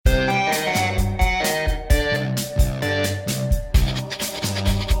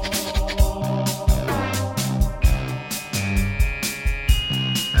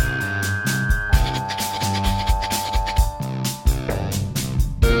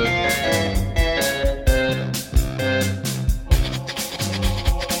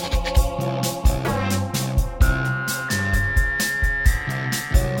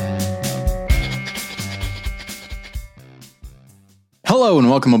Hello and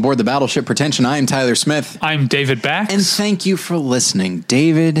welcome aboard the Battleship Pretension. I am Tyler Smith. I'm David Bax. And thank you for listening.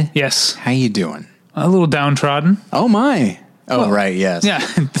 David. Yes. How you doing? A little downtrodden. Oh my. Oh, well, right, yes. Yeah.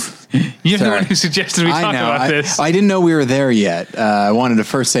 You're the one who suggested we talk about this. I didn't know we were there yet. I wanted to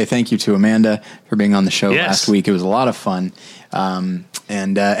first say thank you to Amanda for being on the show last week. It was a lot of fun.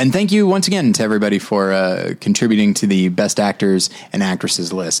 And thank you once again to everybody for contributing to the best actors and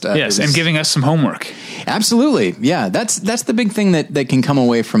actresses list. Yes, and giving us some homework. Absolutely, yeah. That's the big thing that can come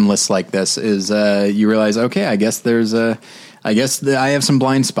away from lists like this is you realize, okay, I guess I have some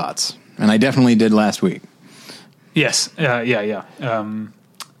blind spots, and I definitely did last week. Yes, yeah.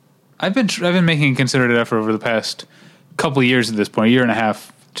 I've been making a concerted effort over the past couple of years at this point, a year and a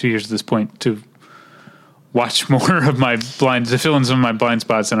half, 2 years at this point, to watch more of my to fill in some of my blind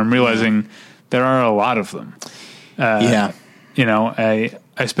spots, and I'm realizing there are a lot of them. You know, I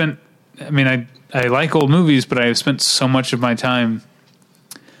like old movies, but I have spent so much of my time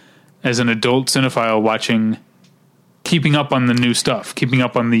as an adult cinephile keeping up on the new stuff, keeping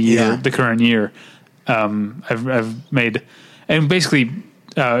up on the current year. I've made, and basically,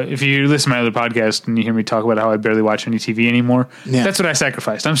 if you listen to my other podcast and you hear me talk about how I barely watch any TV anymore, that's what I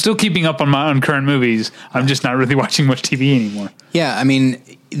sacrificed. I'm still keeping up on current movies. I'm just not really watching much TV anymore. Yeah, I mean,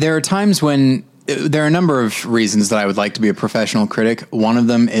 there are times when there are a number of reasons that I would like to be a professional critic. One of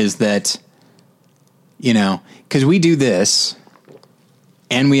them is that, you know, because we do this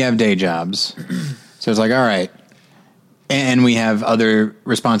and we have day jobs. So it's like, all right. And we have other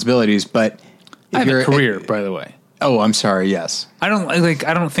responsibilities, but I have a career, by the way. Oh, I'm sorry. Yes. I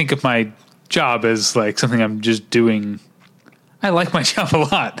don't think of my job as like something I'm just doing. I like my job a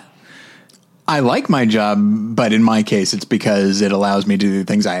lot. I like my job, but in my case, it's because it allows me to do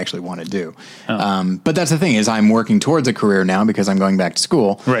things I actually want to do. Oh. But that's the thing is I'm working towards a career now because I'm going back to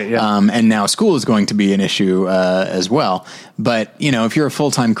school. Right. Yeah. And now school is going to be an issue, as well. But you know, if you're a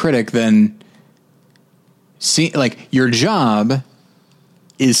full-time critic, then your job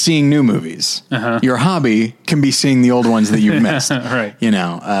is seeing new movies. Uh-huh. Your hobby can be seeing the old ones that you've missed. Right. You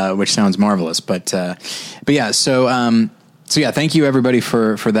know, which sounds marvelous. But yeah, so yeah, thank you everybody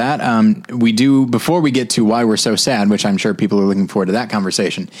for that. We do, before we get to why we're so sad, which I'm sure people are looking forward to that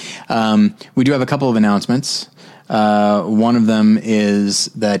conversation. We do have a couple of announcements. One of them is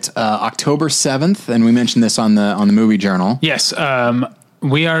that, October 7th, and we mentioned this on the Movie Journal. Yes.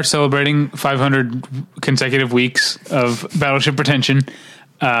 We are celebrating 500 consecutive weeks of Battleship Pretension.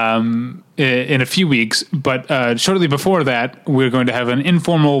 In a few weeks, but shortly before that, we're going to have an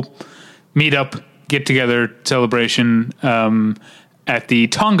informal meetup, get-together celebration at the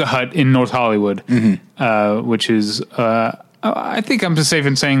Tonga Hut in North Hollywood, which is, I think I'm safe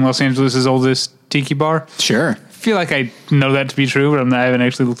in saying, Los Angeles' oldest tiki bar. Sure. I feel like I know that to be true, but I haven't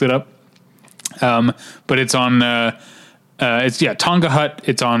actually looked it up. But it's on... Tonga Hut.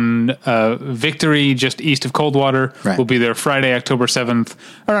 It's on Victory, just east of Coldwater. Right. We'll be there Friday, October 7th,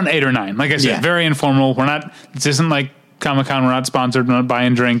 around 8 or 9. Like I said, very informal. This isn't like Comic-Con. We're not sponsored. We're not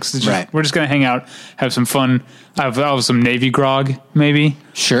buying drinks. It's just, we're just going to hang out, have some fun. I'll have some Navy grog, maybe.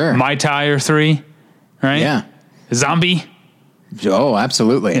 Sure. Mai Tai or 3, right? Yeah. Zombie. Oh,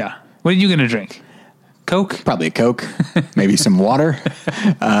 absolutely. Yeah. What are you going to drink? Coke? Probably a Coke, maybe some water.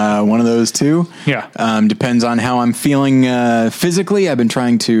 One of those two. Yeah. Depends on how I'm feeling physically. I've been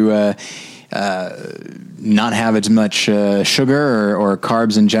trying to not have as much sugar or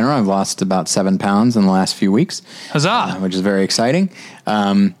carbs in general. I've lost about 7 pounds in the last few weeks. Huzzah! Which is very exciting.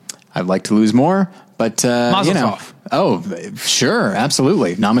 I'd like to lose more, but Mazel tov. Oh, sure,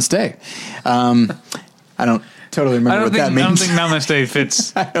 absolutely. Namaste. I don't totally remember what that means. I don't think namaste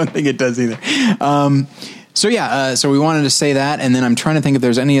fits. I don't think it does either. So we wanted to say that, and then I'm trying to think if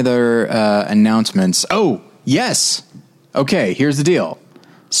there's any other announcements. Oh, yes. Okay, here's the deal.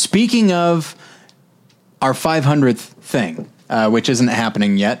 Speaking of our 500th thing, which isn't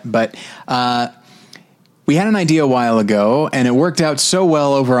happening yet, but we had an idea a while ago, and it worked out so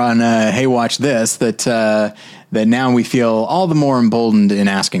well over on Hey Watch This that now we feel all the more emboldened in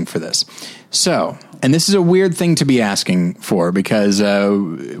asking for this. So... And this is a weird thing to be asking for because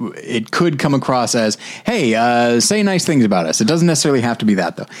it could come across as, hey, say nice things about us. It doesn't necessarily have to be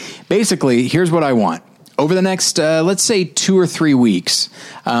that, though. Basically, here's what I want. Over the next, let's say, 2 or 3 weeks,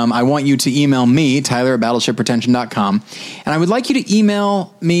 I want you to email me, Tyler at battleshippretension.com, and I would like you to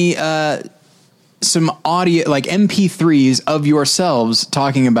email me some audio, like MP3s of yourselves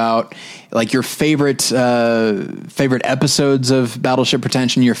talking about like your favorite episodes of Battleship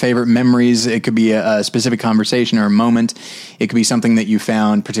Pretension, your favorite memories. It could be a specific conversation or a moment. It could be something that you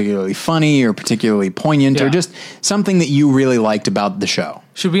found particularly funny or particularly poignant or just something that you really liked about the show.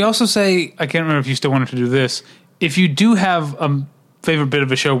 Should we also say, I can't remember if you still wanted to do this, if you do have favorite bit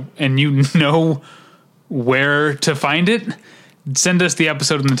of a show and you know where to find it, send us the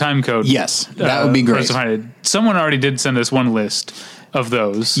episode and the time code. Yes, that would be great. To find it. Someone already did send us one list of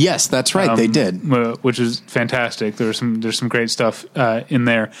those. Yes, that's right. They did, which is fantastic. There's some great stuff in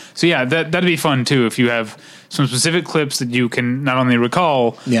there. So yeah, that'd be fun too if you have some specific clips that you can not only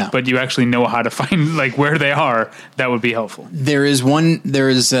recall, but you actually know how to find like where they are. That would be helpful. There is one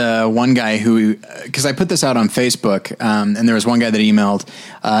guy who, because I put this out on Facebook, and there was one guy that emailed,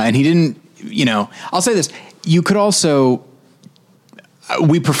 and he didn't. I'll say this: you could also.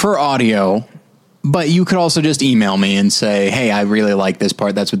 We prefer audio. But you could also just email me and say, hey, I really like this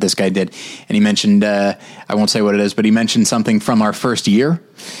part. That's what this guy did. And he mentioned, I won't say what it is, but he mentioned something from our first year.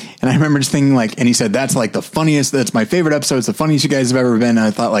 And I remember just thinking and he said, that's like the funniest, that's my favorite episode. It's the funniest you guys have ever been. And I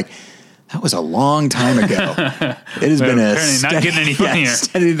thought that was a long time ago. It has been not getting any funnier.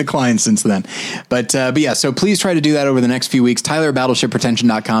 Steady decline since then. But yeah, so please try to do that over the next few weeks. Tyler at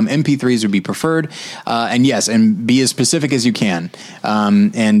battleshippretension.com. MP3s would be preferred. And yes, and be as specific as you can.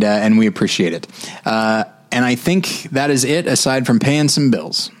 And we appreciate it. And I think that is it, aside from paying some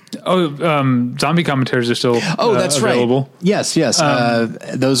bills. Zombie commentaries are still that's available. Right. Yes.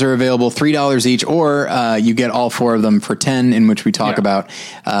 Those are available $3 each, or you get all four of them for $10, in which we talk about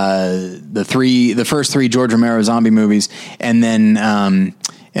the first three George Romero zombie movies, and then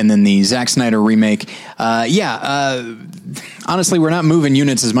the Zack Snyder remake. Honestly, we're not moving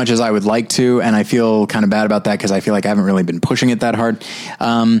units as much as I would like to, and I feel kind of bad about that because I feel like I haven't really been pushing it that hard.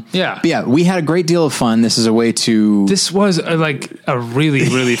 But yeah, we had a great deal of fun. This is a way to... This was a really,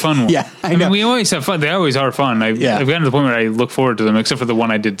 really fun one. Yeah, I know. mean, we always have fun. They always are fun. I've gotten to the point where I look forward to them, except for the one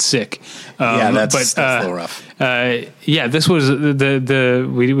I did sick. That's a little rough. This was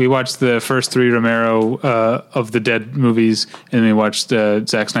we watched the first three Romero of the Dead movies, and then we watched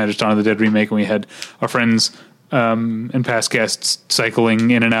Zack Snyder's Dawn of the Dead remake, and we had our friends and past guests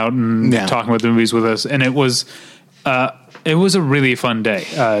cycling in and out and talking about the movies with us, and it was a really fun day.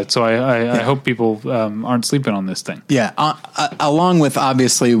 So I hope people aren't sleeping on this thing. Yeah. Along with,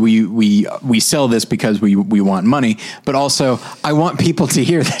 obviously, we sell this because we want money, but also I want people to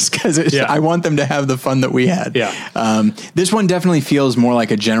hear this because I want them to have the fun that we had. Yeah. This one definitely feels more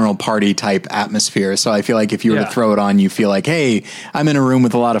like a general party type atmosphere. So I feel like if you were to throw it on, you feel like, hey, I'm in a room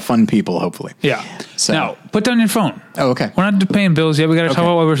with a lot of fun people, hopefully. Yeah. So now, put down your phone. Oh, okay. We're not paying bills yet. We got to talk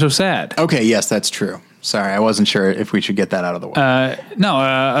about why we're so sad. Okay. Yes, that's true. Sorry, I wasn't sure if we should get that out of the way.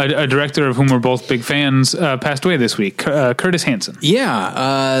 A director of whom we're both big fans passed away this week, Curtis Hanson.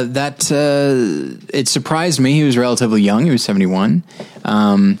 Yeah, it surprised me. He was relatively young. He was 71.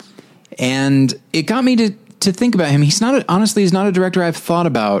 And it got me to think about him. He's not a director I've thought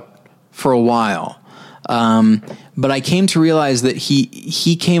about for a while. But I came to realize that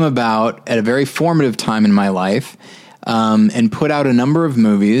he came about at a very formative time in my life. And put out a number of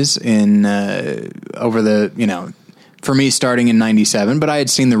movies over the, for me starting in 97, but I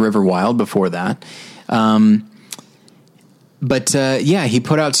had seen The River Wild before that. He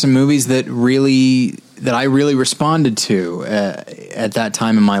put out some movies that I really responded to, at that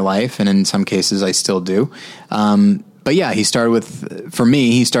time in my life. And in some cases I still do. He started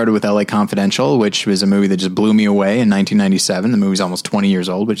with LA Confidential, which was a movie that just blew me away in 1997. The movie's almost 20 years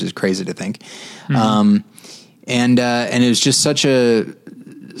old, which is crazy to think. Mm-hmm. And it was just such a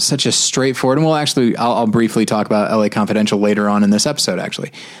straightforward, and I'll briefly talk about LA Confidential later on in this episode,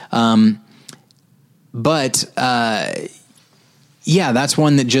 actually. That's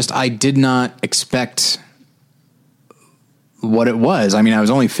one that I did not expect what it was. I mean, I was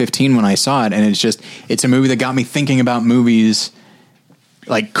only 15 when I saw it, and it's a movie that got me thinking about movies,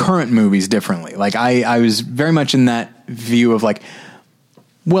 like current movies, differently. Like I was very much in that view of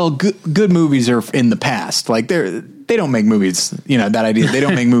good movies are in the past. Like they don't make movies, that idea. They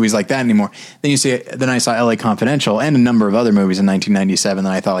don't make movies like that anymore. Then I saw LA Confidential and a number of other movies in 1997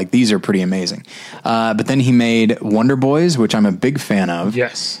 that I thought these are pretty amazing. But then he made Wonder Boys, which I'm a big fan of.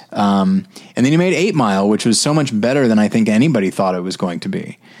 Yes. And then he made 8 Mile, which was so much better than I think anybody thought it was going to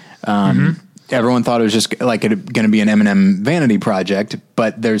be. Everyone thought it was just going to be an Eminem vanity project,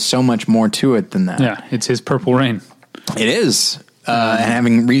 but there's so much more to it than that. Yeah. It's his Purple Rain. It is.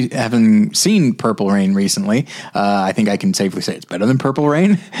 And having seen Purple Rain recently, I think I can safely say it's better than Purple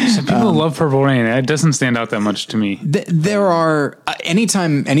Rain. Some people love Purple Rain. It doesn't stand out that much to me. There are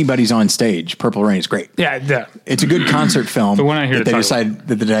anytime anybody's on stage, Purple Rain is great. Yeah. It's a good concert film. But when I hear that I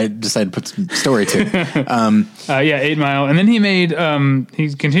decided to put some story to. 8 Mile, and then he made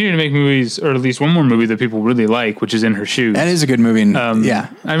he continued to make movies, or at least one more movie that people really like, which is In Her Shoes. That is a good movie. And, I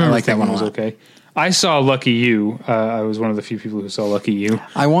remember that one was okay. I saw Lucky You. I was one of the few people who saw Lucky You.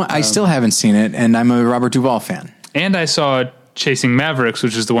 I still haven't seen it, and I'm a Robert Duvall fan. And I saw Chasing Mavericks,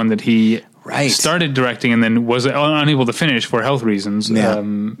 which is the one that he started directing and then was unable to finish for health reasons. Yeah.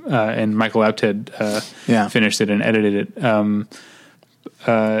 And Michael Apted finished it and edited it.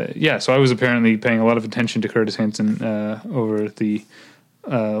 So I was apparently paying a lot of attention to Curtis Hanson over the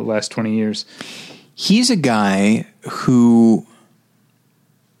last 20 years. He's a guy who,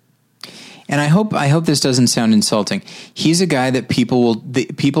 and I hope this doesn't sound insulting. He's a guy that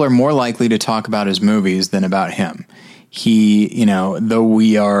people are more likely to talk about his movies than about him. He, though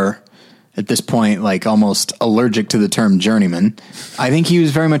we are at this point like almost allergic to the term journeyman, I think he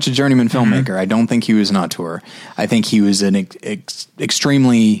was very much a journeyman filmmaker. I don't think he was an auteur. I think he was an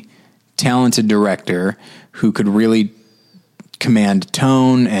extremely talented director who could really command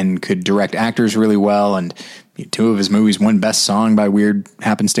tone and could direct actors really well. And 2 of his movies won Best Song by weird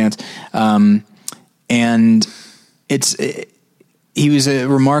happenstance. And he was a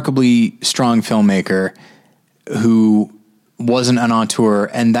remarkably strong filmmaker who wasn't an auteur,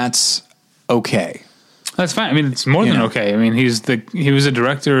 and that's okay. That's fine. I mean, it's more than okay. I mean, he was a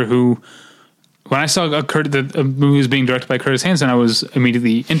director who, when I saw a movie was being directed by Curtis Hanson, I was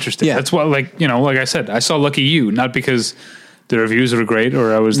immediately interested. Yeah. That's what, like I said, I saw Lucky You, not because the reviews were great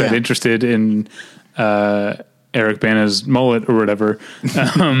or I was that interested in Eric Bana's mullet or whatever.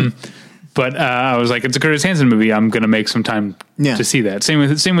 But I was like, it's a Curtis Hanson movie. I'm going to make some time to see that. Same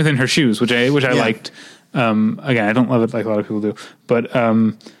with In Her Shoes, which I liked. Again, I don't love it like a lot of people do, but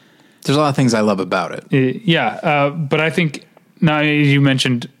there's a lot of things I love about it. But I think now you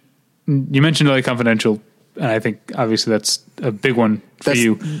mentioned LA Confidential, and I think obviously that's a big one for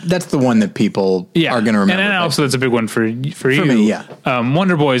you. That's the one that people are going to remember. And also that's a big one for you. For me, yeah.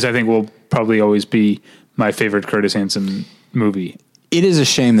 Wonder Boys, I think, will probably always be my favorite Curtis Hanson movie. It is a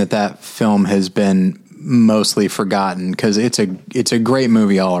shame that film has been mostly forgotten because it's a great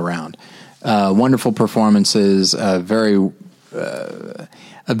movie all around. Wonderful performances, a very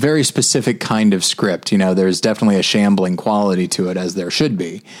specific kind of script. There's definitely a shambling quality to it, as there should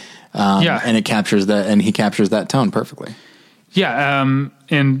be. And it captures that, and he captures that tone perfectly. Yeah.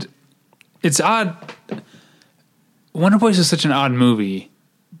 And it's odd. Wonder Boys is such an odd movie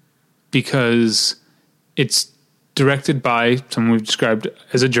because it's directed by someone we've described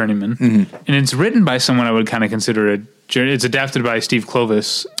as a journeyman, and it's written by someone I would kind of consider it's adapted by Steve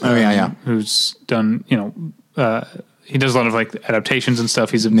Kloves. Who's done, he does a lot of like adaptations and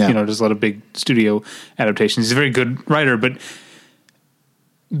stuff. He's does a lot of big studio adaptations. He's a very good writer, but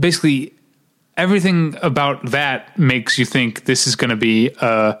basically everything about that makes you think this is going to be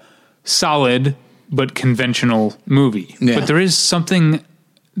a solid but conventional movie. Yeah. But there is something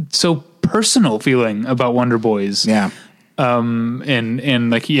so personal feeling about Wonder Boys. Yeah. And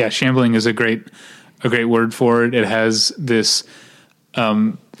like, shambling is a great word for it. It has this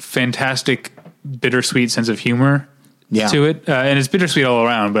fantastic bittersweet sense of humor to it. And it's bittersweet all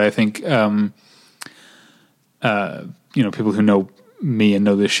around, but I think, people who know me and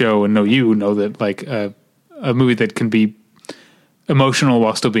know this show and know you know that like a movie that can be emotional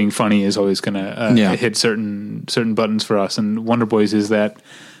while still being funny is always going to hit certain buttons for us. And Wonder Boys is that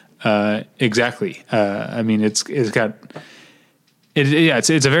exactly. I mean, it's a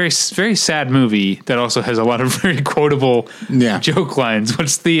very, very sad movie that also has a lot of very quotable joke lines.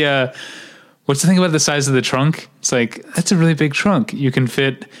 What's the thing about the size of the trunk? It's like, that's a really big trunk. You can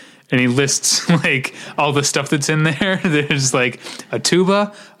fit, and he lists like all the stuff that's in there. There's like a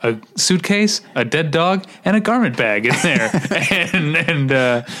tuba, a suitcase, a dead dog, and a garment bag in there.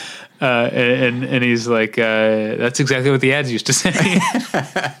 and he's like, that's exactly what the ads used to say.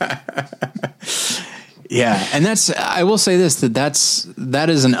 Yeah. And I will say this, that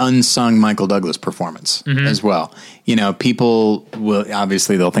is an unsung Michael Douglas performance as well. People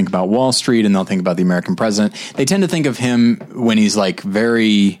they'll think about Wall Street and they'll think about the American president. They tend to think of him when he's like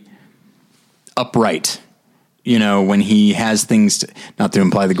very upright, when he has things not to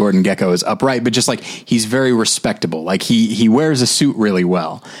imply the Gordon Gekko is upright, but just like he's very respectable. Like he wears a suit really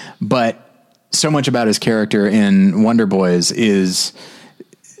well, but so much about his character in Wonder Boys is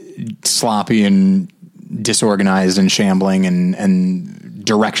sloppy and disorganized and shambling and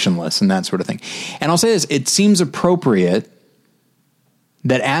directionless and that sort of thing. And I'll say this, it seems appropriate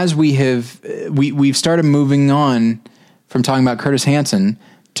that as we've started moving on from talking about Curtis Hanson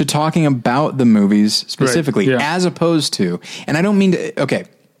to talking about the movies specifically, as opposed to, and I don't mean to, okay,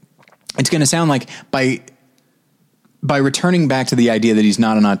 it's going to sound like by returning back to the idea that he's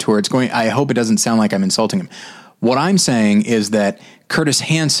not an auteur, I hope it doesn't sound like I'm insulting him. What I'm saying is that Curtis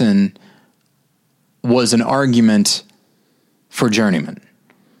Hanson was an argument for journeyman.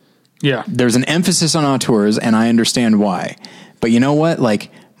 Yeah. There's an emphasis on auteurs, and I understand why. But you know what?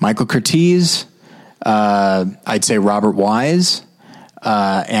 Like Michael Curtiz, I'd say Robert Wise.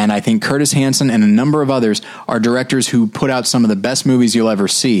 And I think Curtis Hanson and a number of others are directors who put out some of the best movies you'll ever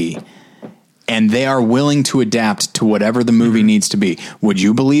see. And they are willing to adapt to whatever the movie needs to be. Would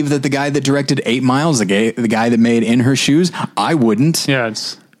you believe that the guy that directed 8 Miles, the guy that made In Her Shoes? I wouldn't. Yeah,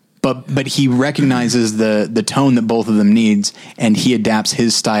 But he recognizes the tone that both of them needs, and he adapts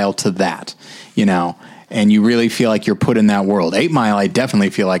his style to that, you know, and you really feel like you're put in that world. 8 Mile, I definitely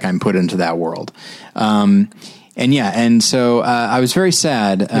feel like I'm put into that world. And so I was very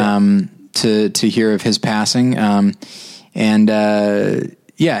sad to hear of his passing. And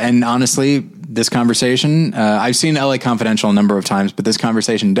honestly, this conversation, I've seen LA Confidential a number of times, but this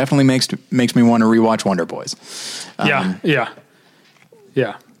conversation definitely makes me want to rewatch Wonder Boys. Yeah.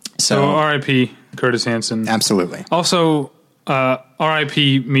 So R.I.P. Curtis Hanson. Absolutely. Also,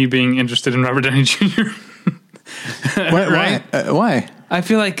 R.I.P. me being interested in Robert Downey Jr. Right? Why? I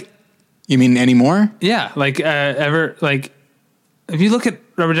feel like... You mean anymore? Yeah, if you look at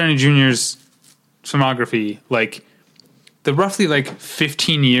Robert Downey Jr.'s filmography, like the roughly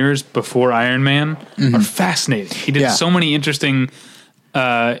 15 years before Iron Man are fascinating. He did so many interesting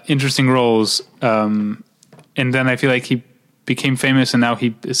roles, and then I feel like he became famous, and now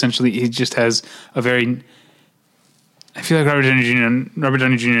he just has a very. I feel like Robert Downey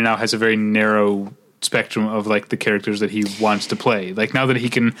Jr. now has a very narrow spectrum of the characters that he wants to play. Like now that he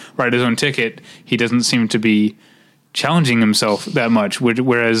can write his own ticket, he doesn't seem to be challenging himself that much.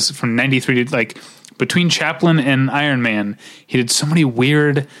 Whereas from 93 to between Chaplin and Iron Man, he did so many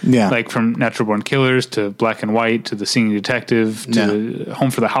weird, from Natural Born Killers to Black and White to The Singing Detective to Home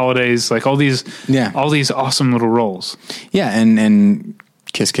for the Holidays, all these awesome little roles. Yeah. And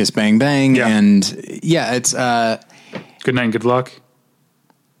Kiss Kiss Bang Bang. Yeah. And it's, Good Night and Good Luck.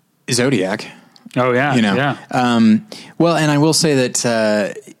 Zodiac. Oh yeah. Well, and I will say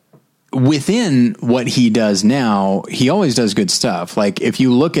that, within what he does now, he always does good stuff. Like if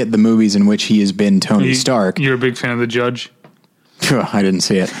you look at the movies in which he has been Tony Stark. You're a big fan of The Judge? I didn't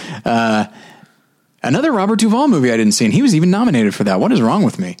see it. Another Robert Duvall movie I didn't see, and he was even nominated for that. What is wrong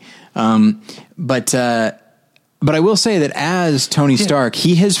with me? But I will say that as Tony Stark,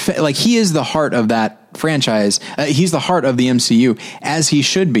 he is the heart of that franchise. He's the heart of the MCU, as he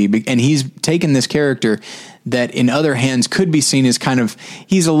should be. And he's taken this character that in other hands could be seen as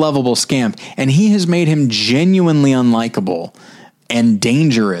he's a lovable scamp. And he has made him genuinely unlikable and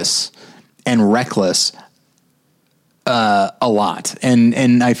dangerous and reckless a lot.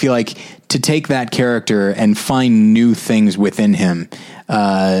 And I feel like to take that character and find new things within him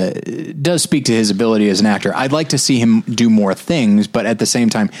does speak to his ability as an actor. I'd like to see him do more things, but at the same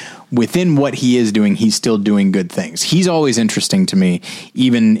time, within what he is doing, he's still doing good things. He's always interesting to me,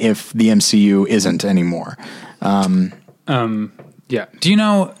 even if the MCU isn't anymore. Yeah. Do you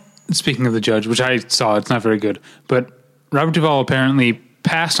know, speaking of The Judge, which I saw, it's not very good, but Robert Duvall apparently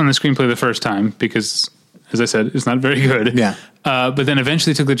passed on the screenplay the first time because, as I said, it's not very good. Yeah. But then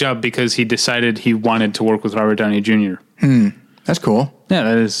eventually took the job because he decided he wanted to work with Robert Downey Jr. That's cool. Yeah,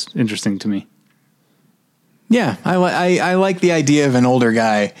 that is interesting to me. Yeah, I like the idea of an older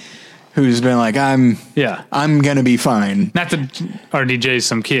guy who's been like, I'm gonna be fine. Not that RDJ's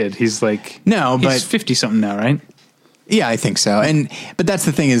some kid. He's but he's 50 something now, right? Yeah, I think so. But that's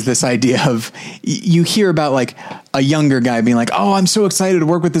the thing, is this idea of you hear about a younger guy being like, oh, I'm so excited to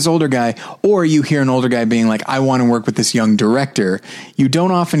work with this older guy. Or you hear an older guy being like, I want to work with this young director. You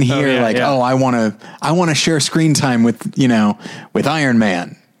don't often hear I want to share screen time with Iron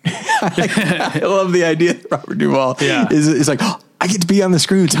Man. I love the idea that Robert Duvall is like, oh, I get to be on the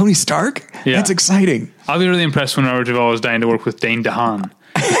screen with Tony Stark. Yeah. That's exciting. I'll be really impressed when Robert Duvall is dying to work with Dane DeHaan.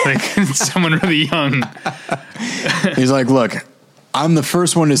 Someone really young. He's like, look, I'm the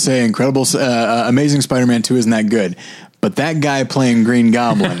first one to say Amazing Spider-Man 2 isn't that good, but that guy playing Green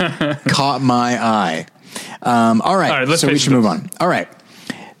Goblin caught my eye. All right, so we should move on. All right.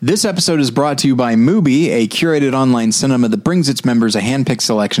 This episode is brought to you by Mubi, a curated online cinema that brings its members a hand-picked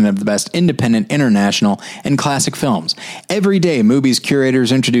selection of the best independent, international, and classic films. Every day, Mubi's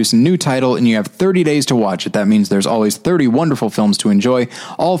curators introduce a new title, and you have 30 days to watch it. That means there's always 30 wonderful films to enjoy,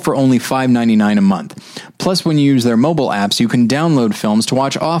 all for only $5.99 a month. Plus, when you use their mobile apps, you can download films to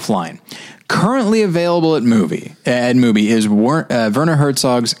watch offline. Currently available at Mubi is Werner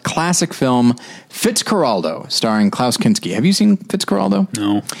Herzog's classic film Fitzcarraldo, starring Klaus Kinski. Have you seen Fitzcarraldo?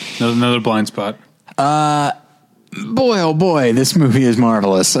 No. Another blind spot. Boy, oh boy, this movie is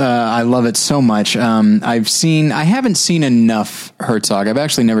marvelous. I love it so much. I haven't seen enough Herzog. I've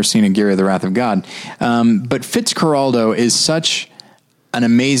actually never seen Aguirre, The Wrath of God. But Fitzcarraldo is such an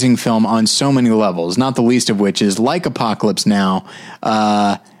amazing film on so many levels, not the least of which is, like Apocalypse Now,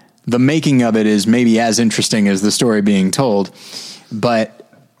 the making of it is maybe as interesting as the story being told. But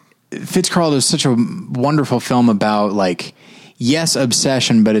Fitzcarraldo is such a wonderful film about, like, yes,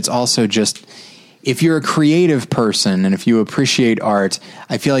 obsession, but it's also just, if you're a creative person and if you appreciate art,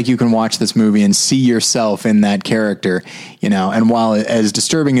 I feel like you can watch this movie and see yourself in that character, you know. And while as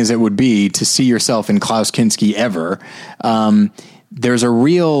disturbing as it would be to see yourself in Klaus Kinski ever, there's a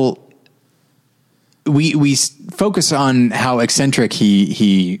real, we focus on how eccentric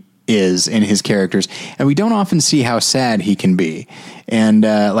he is in his characters, and we don't often see how sad he can be. And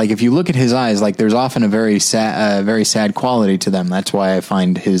like, if you look at his eyes, like, there's often a very sad quality to them. That's why I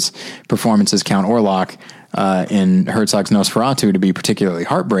find his performance as Count Orlok in Herzog's Nosferatu to be particularly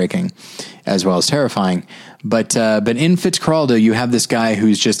heartbreaking, as well as terrifying. But in Fitzcarraldo, you have this guy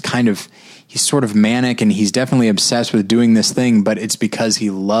who's just kind of, he's sort of manic, and he's definitely obsessed with doing this thing, but it's because he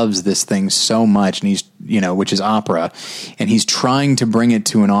loves this thing so much, and he's, you know, which is opera, and he's trying to bring it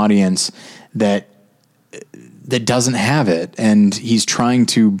to an audience that doesn't have it. And he's trying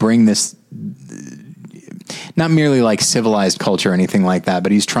to bring this, not merely like civilized culture or anything like that,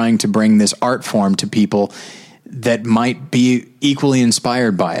 but he's trying to bring this art form to people that might be equally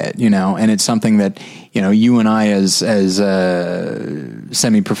inspired by it, you know. And it's something that, you know, you and I as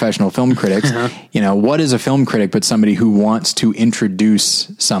semi-professional film critics, you know, what is a film critic but somebody who wants to introduce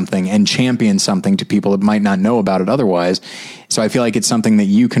something and champion something to people that might not know about it otherwise. So I feel like it's something that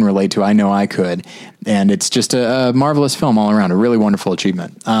you can relate to. I know I could. And it's just a marvelous film all around, a really wonderful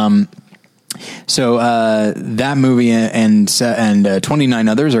achievement. So that movie and 29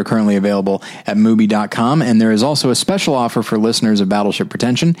 others are currently available at Mubi.com, and there is also a special offer for listeners of Battleship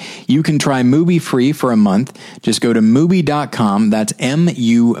Pretension. You can try Mubi free for a month. Just go to Mubi.com, that's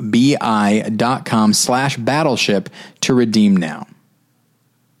MUBI.com/Battleship to redeem now.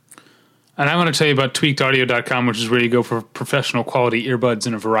 And I want to tell you about tweakedaudio.com, which is where you go for professional quality earbuds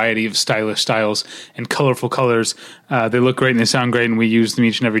in a variety of stylish styles and colorful colors. They look great and they sound great, and we use them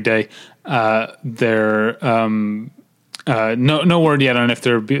each and every day. They're no word yet on if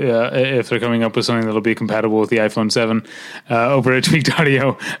they're coming up with something that'll be compatible with the iPhone 7 over at Tweaked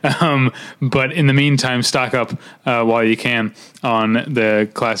Audio. But in the meantime, stock up while you can on the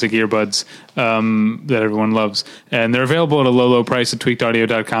classic earbuds that everyone loves. And they're available at a low price at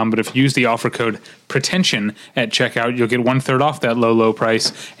tweakedaudio.com. But if you use the offer code pretension at checkout, you'll get 1/3 off that low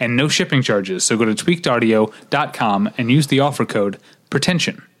price and no shipping charges. So go to tweakedaudio.com and use the offer code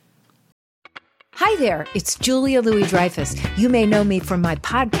pretension. Hi there, it's Julia Louis-Dreyfus. You may know me from my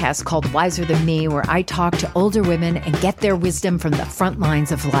podcast called Wiser Than Me, where I talk to older women and get their wisdom from the front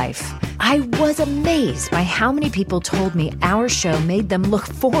lines of life. I was amazed by how many people told me our show made them look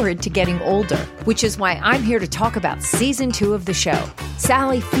forward to getting older, which is why I'm here to talk about Season 2 of the show.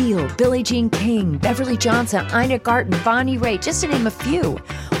 Sally Field, Billie Jean King, Beverly Johnson, Ina Garten, Bonnie Raitt, just to name a few.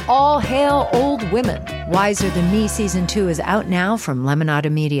 All hail old women. Wiser Than Me Season 2 is out now from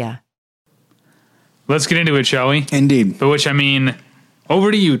Lemonada Media. Let's get into it, shall we? Indeed. By which I mean,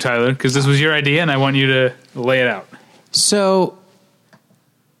 over to you, Tyler, because this was your idea, and I want you to lay it out. So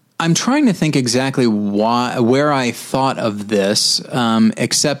I'm trying to think exactly where I thought of this,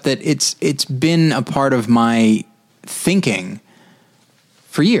 except that it's been a part of my thinking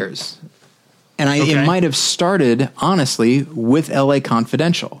for years. And it might have started, honestly, with LA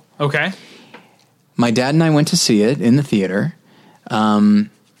Confidential. Okay. My dad and I went to see it in the theater.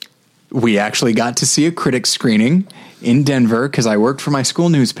 We actually got to see a critic screening in Denver because I worked for my school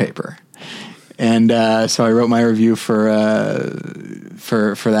newspaper. And so I wrote my review for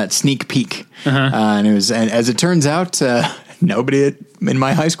that sneak peek. And it was, and as it turns out, nobody in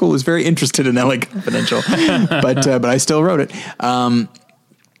my high school was very interested in LA Confidential, but I still wrote it.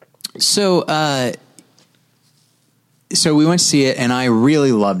 So we went to see it, and I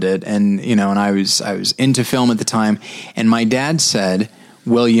really loved it. And, you know, and I was into film at the time, and my dad said,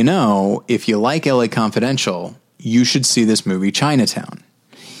 well, you know, if you like LA Confidential, you should see this movie Chinatown.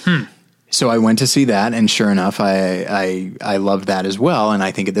 So I went to see that, and sure enough, I loved that as well. And I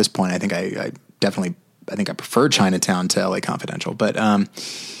think at this point, I think I prefer Chinatown to LA Confidential. But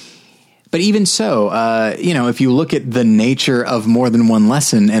even so, you know, if you look at the nature of More Than One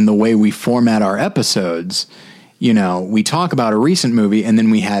Lesson and the way we format our episodes, you know, we talk about a recent movie, and then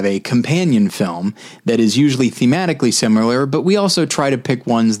we have a companion film that is usually thematically similar, but we also try to pick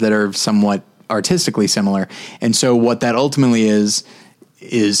ones that are somewhat artistically similar. And so what that ultimately is,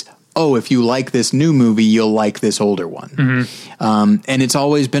 oh, if you like this new movie, you'll like this older one. And it's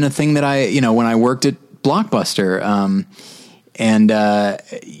always been a thing that when I worked at Blockbuster, and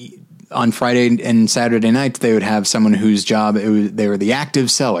on Friday and Saturday nights, they would have someone whose job they were the active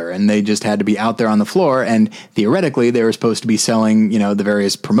seller, and they just had to be out there on the floor. And theoretically, they were supposed to be selling, the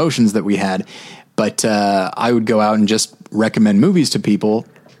various promotions that we had. But I would go out and just recommend movies to people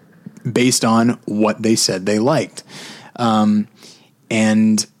based on what they said they liked. And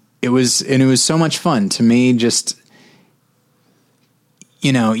it was so much fun to me, just,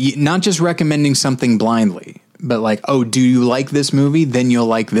 not just recommending something blindly, but like, oh, do you like this movie? Then you'll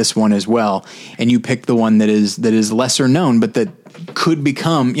like this one as well. And you pick the one that is lesser known, but that could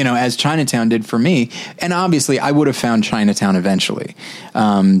become, as Chinatown did for me. And obviously I would have found Chinatown eventually,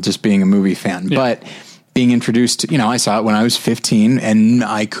 just being a movie fan, but being introduced to, I saw it when I was 15 and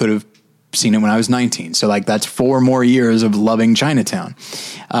I could have seen it when I was 19. So like that's 4 more years of loving Chinatown.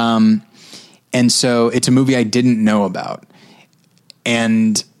 And so it's a movie I didn't know about.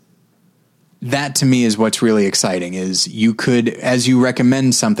 And that to me is what's really exciting, is you could, as you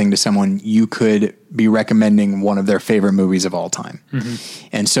recommend something to someone, you could be recommending one of their favorite movies of all time. Mm-hmm.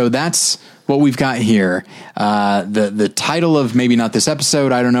 And so that's what we've got here. The title of, maybe not this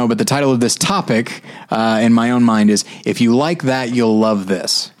episode, I don't know, but the title of this topic, in my own mind, is If You Like That, You'll Love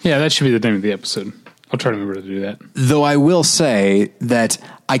This. Yeah, that should be the name of the episode. I'll try to remember to do that. Though I will say that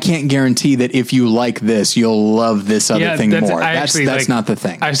I can't guarantee that if you like this, you'll love this other thing more. That's not the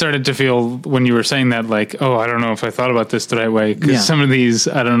thing. I started to feel when you were saying that, like, oh, I don't know if I thought about this the right way. Because some of these,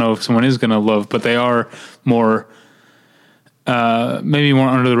 I don't know if someone is going to love, but they are more, maybe more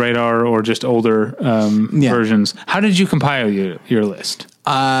under the radar or just older versions. How did you compile your list?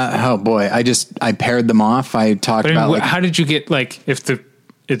 Oh boy, I paired them off. I talked about how did you get, like,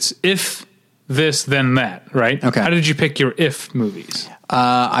 if this, then that, right? Okay. How did you pick your if movies?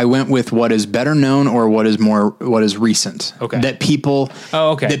 I went with what is better known or what is recent. Okay. That people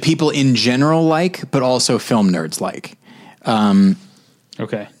in general like, but also film nerds like.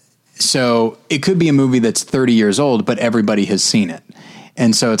 Okay. So it could be a movie that's 30 years old, but everybody has seen it.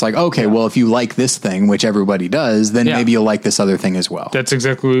 And so it's like, okay, well, if you like this thing, which everybody does, then maybe you'll like this other thing as well. That's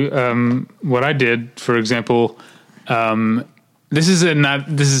exactly what I did. For example, this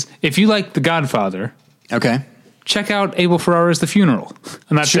is if you like The Godfather, okay, check out Abel Ferrara's The Funeral.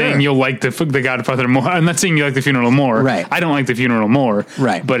 I'm not saying you'll like the Godfather more. I'm not saying you like The Funeral more. Right. I don't like The Funeral more.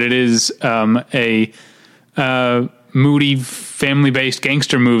 Right. But it is a moody family-based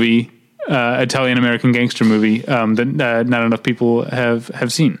gangster movie, Italian-American gangster movie that not enough people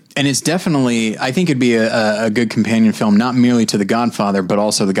have seen. And it's definitely, I think it'd be a good companion film, not merely to The Godfather, but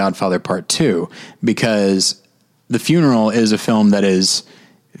also The Godfather Part 2, because The Funeral is a film that is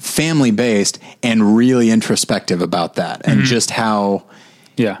family based and really introspective about that, and just how,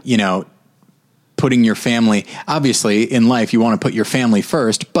 putting your family, obviously in life, you want to put your family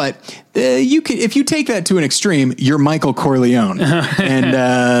first, but you can, if you take that to an extreme, you're Michael Corleone, and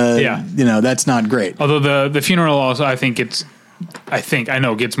that's not great. Although the Funeral also, I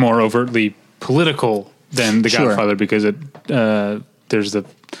know gets more overtly political than The Godfather, because there's the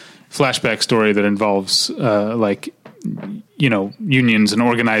flashback story that involves unions and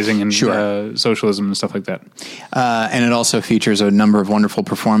organizing and socialism and stuff like that. And it also features a number of wonderful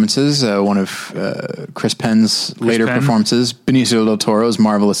performances. One of Chris Penn's later performances. Benicio del Toro is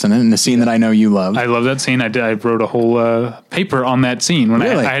marvelous in it, and the scene that I know you love. I love that scene. I wrote a whole paper on that scene when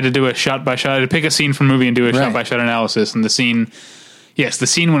I had to do a shot by shot. I had to pick a scene from a movie and do a shot by shot analysis. And the scene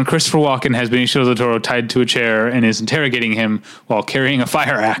when Christopher Walken has Benicio del Toro tied to a chair and is interrogating him while carrying a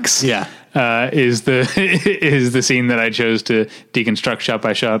fire axe. Yeah. Is the scene that I chose to deconstruct shot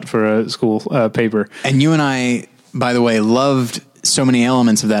by shot for a school paper. And you and I, by the way, loved so many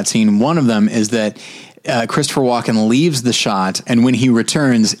elements of that scene. One of them is that Christopher Walken leaves the shot, and when he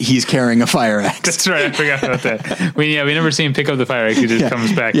returns, he's carrying a fire axe. That's right. I forgot about that. We never see him pick up the fire axe. He just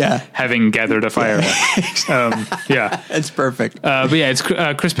comes back having gathered a fire axe. It's perfect. But it's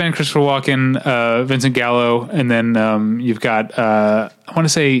Chris Penn, Christopher Walken, Vincent Gallo, and then you've got I want to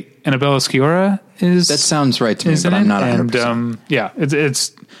say Annabella Sciorra is. That sounds right to me, but I'm not 100%. And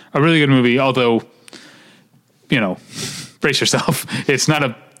it's a really good movie. Although, brace yourself. It's not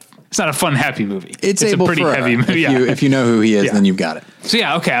a fun, happy movie. It's a pretty heavy movie. If you know who he is, then you've got it. So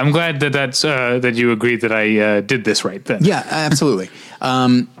okay. I'm glad that you agreed that I did this right then. Yeah, absolutely.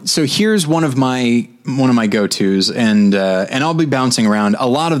 So here's one of my go-tos, and I'll be bouncing around. A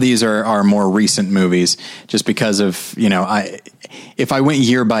lot of these are more recent movies, just because of if I went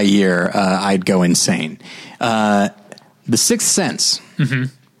year by year, I'd go insane. The Sixth Sense. Mm-hmm.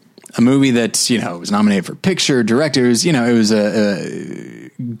 A movie that, was nominated for picture, directors, it was a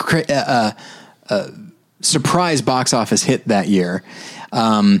surprise box office hit that year.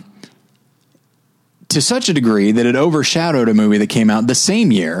 to such a degree that it overshadowed a movie that came out the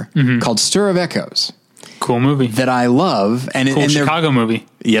same year called Stir of Echoes. Cool movie that I love. And Chicago movie.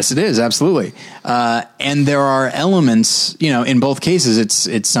 Yes, it is. Absolutely. And there are elements, in both cases,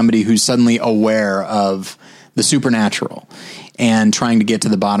 it's somebody who's suddenly aware of the supernatural and trying to get to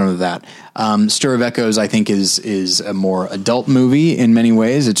the bottom of that. Stir of Echoes, I think, is a more adult movie in many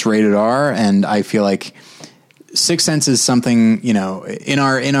ways. It's rated R, and I feel like Sixth Sense is something, in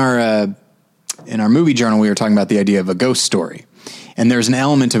our movie journal, we were talking about the idea of a ghost story, and there's an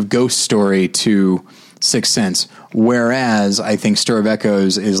element of ghost story to Sixth Sense, whereas I think Stir of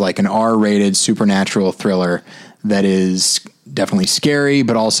Echoes is like an R-rated supernatural thriller that is definitely scary,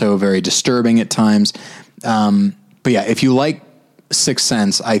 but also very disturbing at times. But yeah, if you like Sixth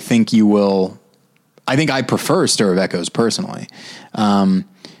Sense, I think you will. I think I prefer Stir of Echoes personally.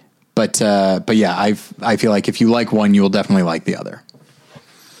 But yeah, I feel like if you like one, you will definitely like the other.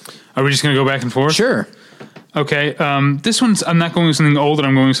 Are we just going to go back and forth? Sure. Okay. This one's, I'm not going with something old,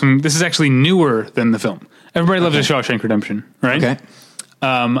 I'm going with something, this is actually newer than the film. Everybody loves The Shawshank Redemption, right? Okay.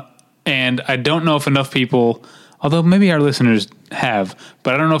 And I don't know if enough people, although maybe our listeners have,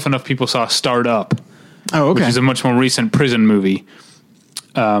 but I don't know if enough people saw Start Up. Oh, okay. Which is a much more recent prison movie,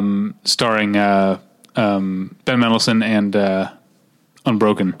 starring Ben Mendelsohn and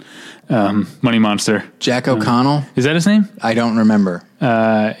Unbroken, Money Monster. Jack O'Connell? Is that his name? I don't remember.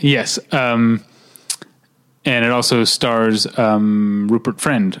 Yes. And it also stars Rupert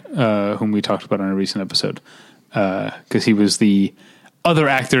Friend, whom we talked about on a recent episode, because he was the other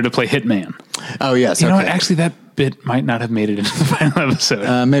actor to play Hitman. Oh, yes. You know what? Actually, that bit might not have made it into the final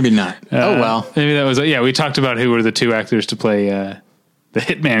episode. Maybe not. Oh, well. Maybe that was... Yeah, we talked about who were the two actors to play the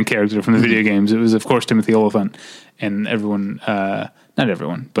Hitman character from the video games. It was, of course, Timothy Olyphant, and everyone... not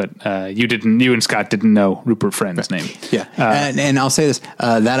everyone, but you and Scott didn't know Rupert Friend's name. Yeah. And I'll say this,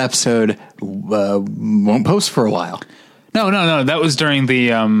 that episode won't post for a while. No. That was during the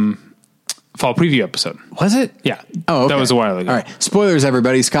fall preview episode. Was it? Yeah. Oh, okay. That was a while ago. All right. Spoilers,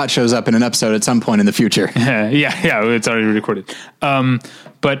 everybody. Scott shows up in an episode at some point in the future. Yeah. It's already recorded.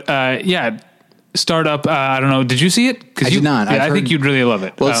 Yeah. Start Up. I don't know. Did you see it? I did not. Yeah, I think you'd really love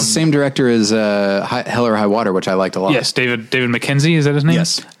it. Well, it's the same director as Hell or High Water, which I liked a lot. Yes, David McKenzie, is that his name?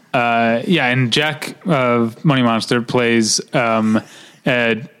 Yes. Yeah, and Jack Money Monster plays a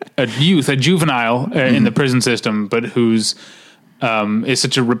juvenile in the prison system, but who's is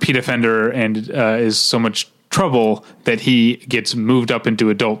such a repeat offender and is so much trouble that he gets moved up into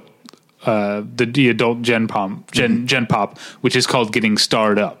adult. The adult Gen Pop, which is called Getting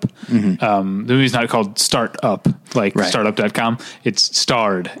Starred Up. The movie's not called Start Up, like startup.com. It's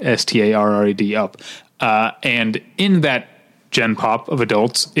starred, STARRED up. And in that Gen Pop of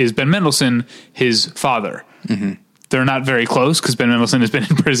adults is Ben Mendelsohn, his father. They're not very close because Ben Mendelsohn has been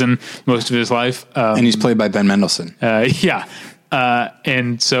in prison most of his life. And he's played by Ben Mendelsohn. Yeah.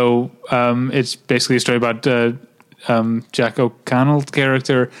 And so it's basically a story about Jack O'Connell's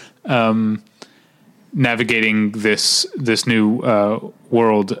character navigating this new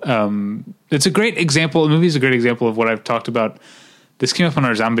world. It's a great example. The movie is a great example of what I've talked about. This came up on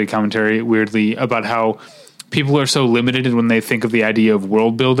our zombie commentary, weirdly, about how people are so limited when they think of the idea of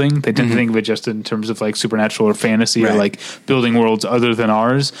world building. They tend to think of it just in terms of like supernatural or fantasy or like building worlds other than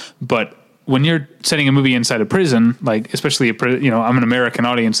ours. But when you're setting a movie inside a prison, like especially I'm an American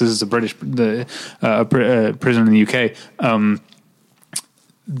audience. This is a British prison in the UK.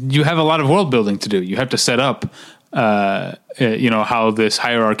 You have a lot of world building to do. You have to set up, how this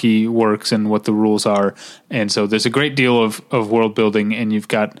hierarchy works and what the rules are. And so there's a great deal of world building, and you've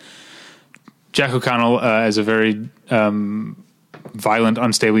got Jack O'Connell as a very violent,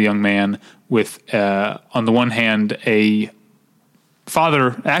 unstable young man with, on the one hand, a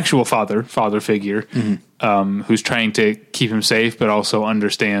actual father figure, who's trying to keep him safe, but also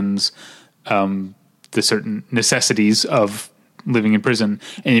understands the certain necessities of living in prison.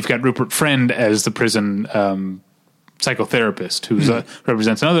 And you've got Rupert Friend as the prison psychotherapist who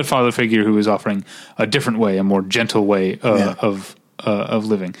represents another father figure who is offering a different way, a more gentle way of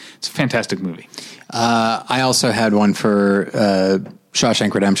living. It's a fantastic movie. I also had one for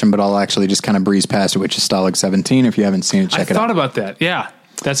Shawshank Redemption, but I'll actually just kind of breeze past it, which is Stalag 17. If you haven't seen it, check it out. I thought about that. Yeah,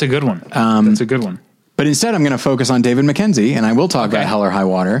 that's a good one. That's a good one. But instead, I'm going to focus on David Mackenzie, and I will talk about Hell or High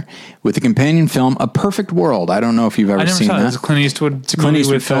Water with the companion film A Perfect World. I don't know if you've ever seen that. It's a Clint Eastwood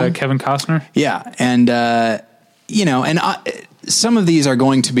with Kevin Costner. Yeah, and some of these are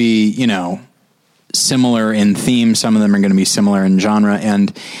going to be similar in theme. Some of them are going to be similar in genre,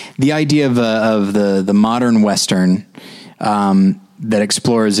 and the idea of the modern Western that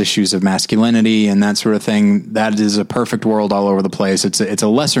explores issues of masculinity and that sort of thing. That is a perfect world all over the place. It's a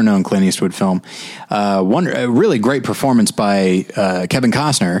lesser known Clint Eastwood film. A really great performance by Kevin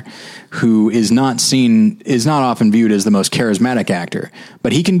Costner, who is not often viewed as the most charismatic actor,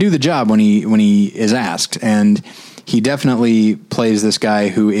 but he can do the job when he is asked, and he definitely plays this guy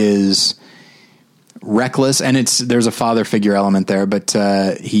who is reckless, and there's a father figure element there, but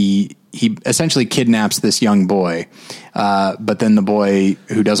he essentially kidnaps this young boy, but then the boy,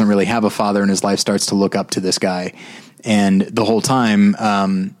 who doesn't really have a father in his life, starts to look up to this guy, and the whole time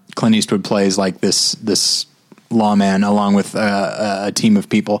Clint Eastwood plays like this lawman along with a team of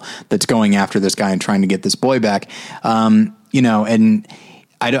people that's going after this guy and trying to get this boy back. And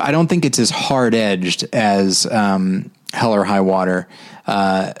I don't think it's as hard edged as Hell or High Water,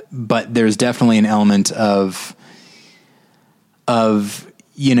 but there's definitely an element of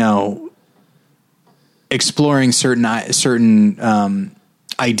exploring certain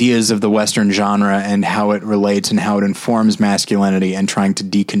ideas of the Western genre and how it relates and how it informs masculinity, and trying to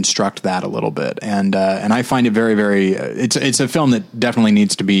deconstruct that a little bit. And I find it very, very, it's a film that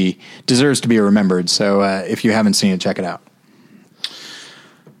definitely deserves to be remembered. So if you haven't seen it, check it out.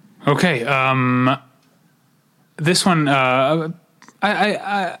 Okay. This one,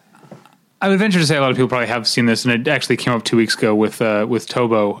 I would venture to say a lot of people probably have seen this, and it actually came up 2 weeks ago with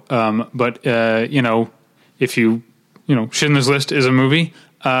Tobo. But if Schindler's List is a movie,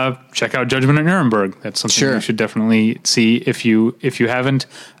 check out Judgment at Nuremberg. That's something you should definitely see if you haven't.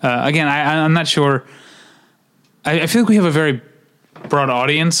 Again, I'm not sure. I feel like we have a very broad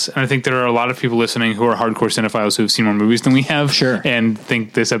audience, and I think there are a lot of people listening who are hardcore cinephiles who have seen more movies than we have, and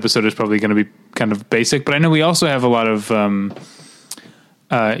think this episode is probably going to be kind of basic. But I know we also have a lot of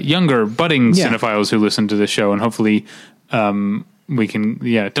younger budding cinephiles who listen to this show, and hopefully we can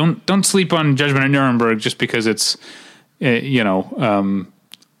don't sleep on Judgment at Nuremberg just because it's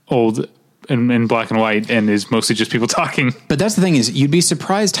old and in black and white and is mostly just people talking. But that's the thing, is you'd be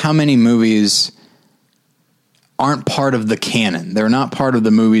surprised how many movies aren't part of the canon. They're not part of the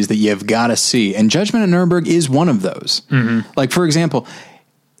movies that you've got to see. And Judgment at Nuremberg is one of those. Mm-hmm. Like, for example,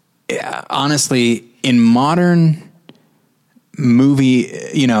 honestly, in modern movie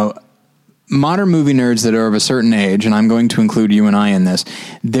nerds that are of a certain age, and I'm going to include you and I in this,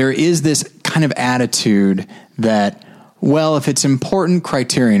 there is this kind of attitude that, well, if it's important,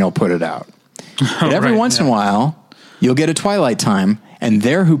 Criterion will put it out. But every once in a while, you'll get a Twilight Time, and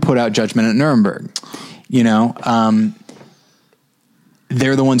they're who put out Judgment at Nuremberg.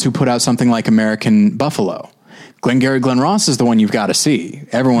 They're the ones who put out something like American Buffalo. Glengarry Glen Ross is the one you've got to see.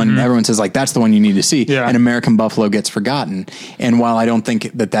 Everyone says, like, that's the one you need to see. Yeah. And American Buffalo gets forgotten. And while I don't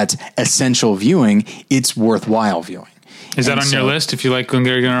think that that's essential viewing, it's worthwhile viewing. Is that on your list? If you like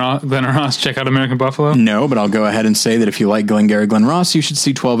Glengarry Glen Ross, check out American Buffalo? No, but I'll go ahead and say that if you like Glengarry Glen Ross, you should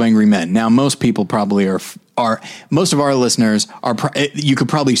see 12 Angry Men. Now, most people probably most of our listeners you could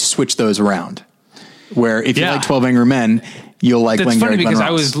probably switch those around. Where if you like 12 Angry Men, you'll like Glengarry Glen Ross.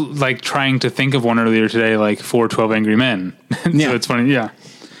 That's funny, because I was like trying to think of one earlier today, like for 12 Angry Men. So it's funny. Yeah.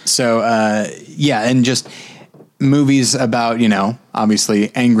 So, and just movies about,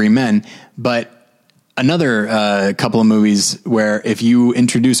 obviously angry men, but another couple of movies where if you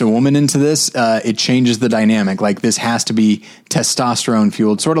introduce a woman into this, it changes the dynamic. Like, this has to be testosterone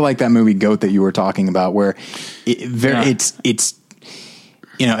fueled, sort of like that movie Goat that you were talking about, where it's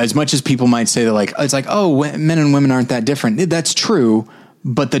as much as people might say that, like, it's like, oh, men and women aren't that different. That's true,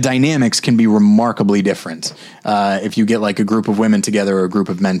 but the dynamics can be remarkably different if you get like a group of women together or a group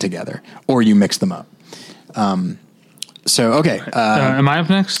of men together, or you mix them up. Okay. Am I up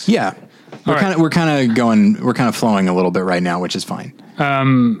next? Yeah. We're kind of flowing a little bit right now, which is fine.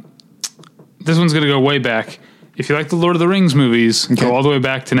 This one's going to go way back. If you like the Lord of the Rings movies, go all the way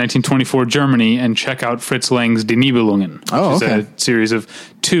back to 1924 Germany and check out Fritz Lang's Die Nibelungen, which is a series of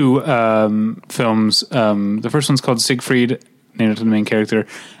two films. The first one's called Siegfried, named after the main character,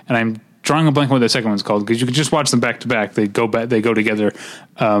 and I'm drawing a blank on what the second one's called, because you can just watch them back to back. They go together,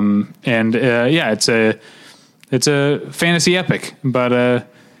 it's a fantasy epic, but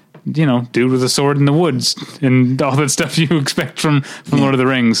dude with a sword in the woods and all that stuff you expect from Lord of the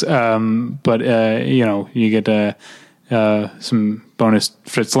Rings. You get some bonus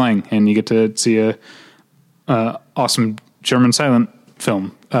Fritz Lang, and you get to see a awesome German silent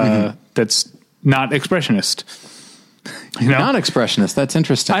film that's not expressionist. Not expressionist. That's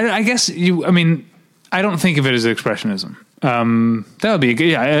interesting. I guess I don't think of it as expressionism. That would be good.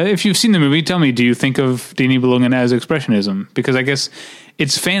 Yeah. If you've seen the movie, tell me, do you think of Die Nibelungen as expressionism? Because I guess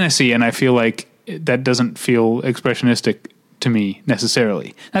it's fantasy, and I feel like that doesn't feel expressionistic to me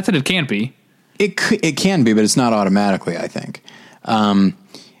necessarily. Not that it can't be. It can be, but it's not automatically, I think.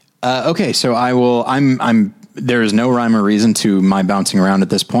 Okay, so I will. There is no rhyme or reason to my bouncing around at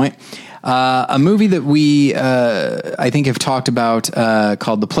this point. A movie that we, I think, have talked about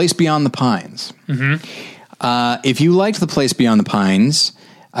called The Place Beyond the Pines. If you liked The Place Beyond the Pines,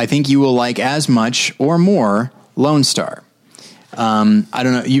 I think you will like as much or more Lone Star. I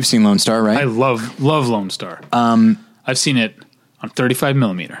don't know. You've seen Lone Star, right? I love Lone Star. I've seen it on 35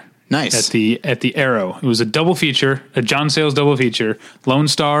 millimeter. Nice. At the Arrow. It was a double feature, a John Sayles double feature, Lone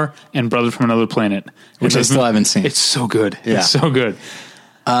Star and Brother from Another Planet. Which I still haven't seen. It's so good. Yeah. It's so good.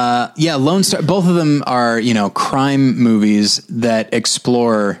 Yeah, Lone Star, both of them are, crime movies that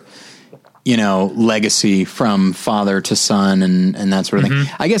explore, legacy from father to son and that sort of thing.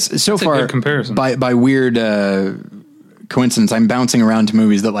 I guess so That's far, a good comparison. by weird coincidence, I'm bouncing around to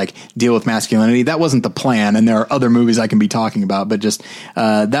movies that deal with masculinity. That wasn't the plan, and there are other movies I can be talking about, but just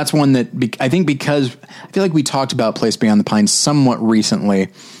that's one that I think, because I feel like we talked about Place Beyond the Pines somewhat recently,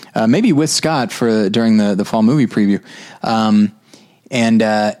 maybe with Scott during the fall movie preview.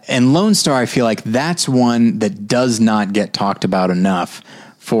 And Lone Star, I feel like that's one that does not get talked about enough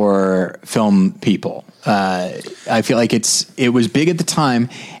for film people. I feel like it was big at the time,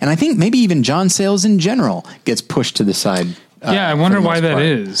 and I think maybe even John Sayles in general gets pushed to the side. Yeah, I wonder why that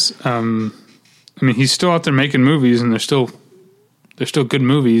is. I mean, he's still out there making movies, and they're still good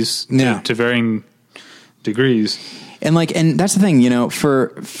movies to varying degrees. And that's the thing,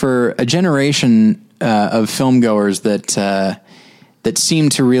 for a generation of film goers that seem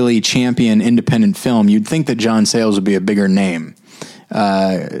to really champion independent film, you'd think that John Sayles would be a bigger name,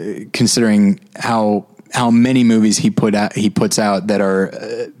 considering how many movies he puts out that are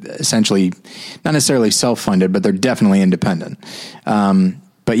essentially not necessarily self-funded, but they're definitely independent.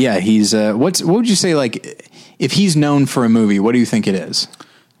 But yeah, he's what would you say, if he's known for a movie, what do you think it is?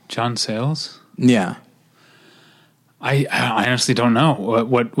 John Sayles? Yeah. I honestly don't know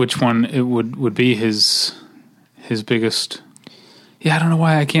which one it would be his biggest. Yeah, I don't know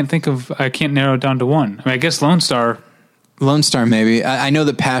why I can't narrow it down to one. I mean, I guess Lone Star maybe. I know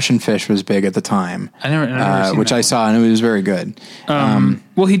that Passion Fish was big at the time. I never seen which that I saw, and it was very good.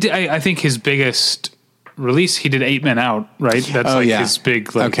 Well, he did. I think his biggest release, he did 8 Men Out, right? That's his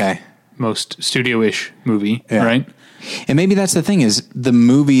big, most studio-ish movie, right? And maybe that's the thing, is the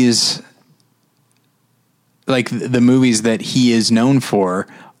movies, the movies that he is known for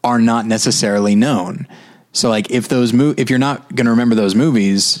are not necessarily known. So if you're not going to remember those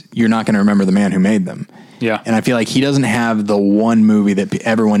movies, you're not going to remember the man who made them. Yeah. And I feel like he doesn't have the one movie that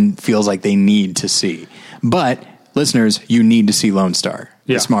everyone feels like they need to see. But listeners, you need to see Lone Star.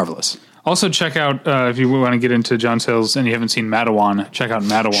 Yeah. It's marvelous. Also check out, if you want to get into John Sayles and you haven't seen Matawan, check out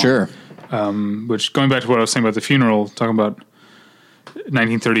Matawan. Sure. Which, going back to what I was saying about the funeral, talking about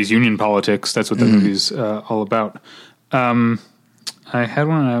 1930s union politics, that's what that movie's all about. I had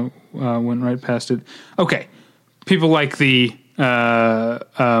one and I went right past it. Okay. People like the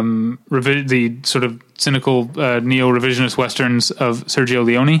sort of cynical neo-revisionist westerns of Sergio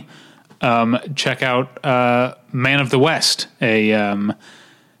Leone. Check out Man of the West, an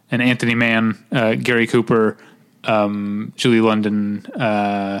Anthony Mann, Gary Cooper, Julie London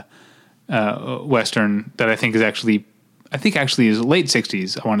western that I think actually is late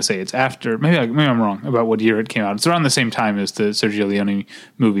 60s. I want to say it's after. Maybe I'm wrong about what year it came out. It's around the same time as the Sergio Leone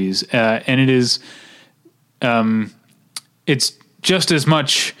movies, and it is. It's just as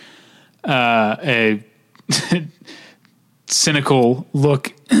much a cynical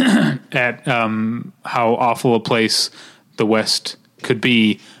look at how awful a place the West could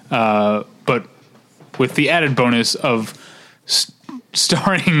be, but with the added bonus of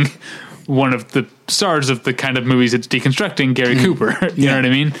starring one of the stars of the kind of movies it's deconstructing, Gary Cooper. You know what I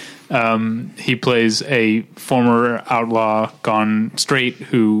mean? He plays a former outlaw gone straight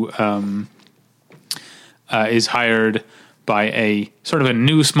who is hired by a sort of a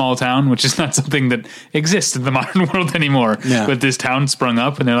new small town, which is not something that exists in the modern world anymore. Yeah. But this town sprung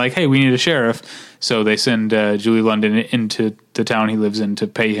up, and they're like, hey, we need a sheriff. So they send Julie London into the town he lives in to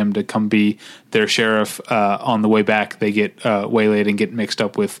pay him to come be their sheriff. On the way back, they get waylaid and get mixed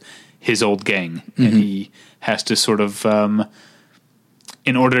up with his old gang. And he has to sort of,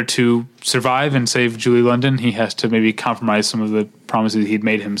 in order to survive and save Julie London, he has to maybe compromise some of the promises he'd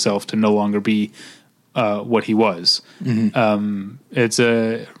made himself to no longer be what he was. It's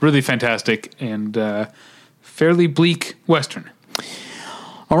a really fantastic and fairly bleak Western.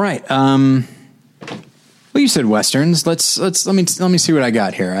 All right. Well, you said Westerns. Let me see what I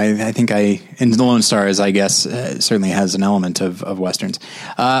got here. I think and The Lone Star is, I guess, certainly has an element of Westerns.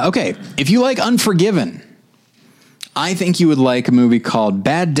 Okay. If you like Unforgiven, I think you would like a movie called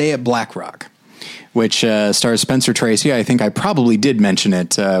Bad Day at Black Rock. which stars Spencer Tracy. I think I probably did mention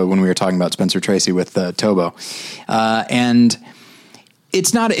it when we were talking about Spencer Tracy with Tobo. And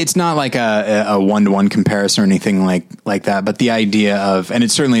it's not like a one-to-one comparison or anything like that, but the idea of, and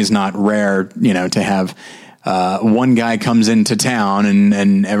it certainly is not rare, to have one guy comes into town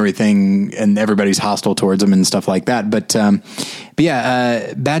and everything, and everybody's hostile towards him and stuff like that. But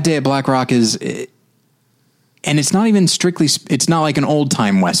yeah, Bad Day at Black Rock is, and it's not even strictly, it's not like an old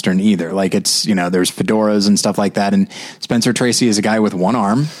time Western either. Like it's, there's fedoras and stuff like that. And Spencer Tracy is a guy with one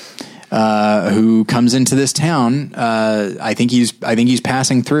arm, who comes into this town. I think he's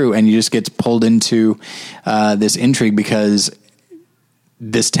passing through, and he just gets pulled into, this intrigue because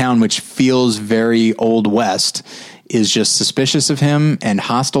this town, which feels very Old West, is just suspicious of him and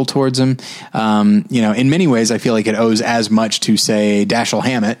hostile towards him. In many ways, I feel like it owes as much to, say, Dashiell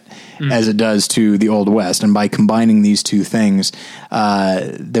Hammett as it does to the Old West. And by combining these two things,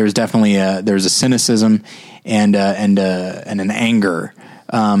 there's definitely there's a cynicism and an anger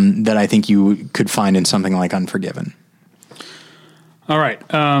that I think you could find in something like Unforgiven. All right.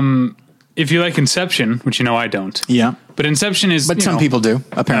 If you like Inception, which I don't. Yeah. But Inception is, but some people do,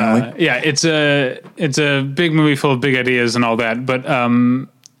 apparently. Yeah, it's a big movie full of big ideas and all that. But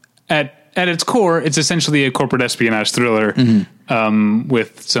at its core, it's essentially a corporate espionage thriller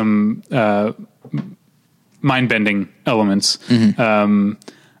with some mind bending elements. I don't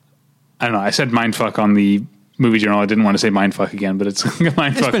know. I said mindfuck on the movie journal. I didn't want to say mindfuck again, but it's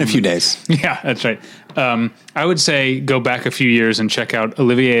mindfuck. It's been a few days. Yeah, that's right. I would say go back a few years and check out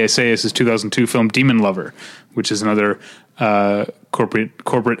Olivier Assayas' 2002 film Demon Lover, which is another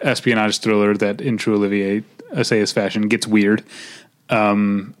corporate espionage thriller that, in true Olivier Assayas fashion, gets weird.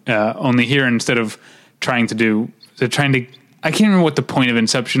 Only here, instead of I can't remember what the point of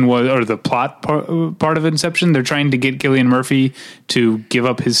Inception was, or the plot part of Inception. They're trying to get Cillian Murphy to give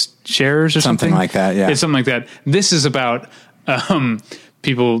up his shares or something like that. Yeah, it's something like that. This is about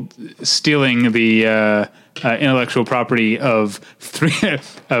people stealing the intellectual property of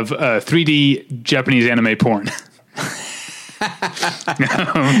 3D Japanese anime porn.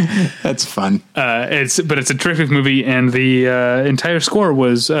 That's fun. It's a terrific movie, and the entire score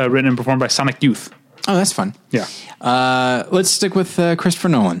was written and performed by Sonic Youth. Oh, that's fun. Yeah. Let's stick with Christopher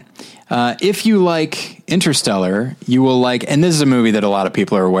Nolan. If you like Interstellar, you will like, and this is a movie that a lot of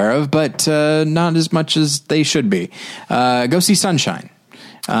people are aware of, but not as much as they should be. Go see Sunshine,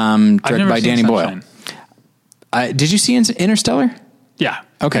 directed by Danny Boyle. Did you see Interstellar? Yeah.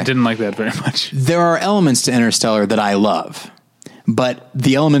 Okay. I didn't like that very much. There are elements to Interstellar that I love, but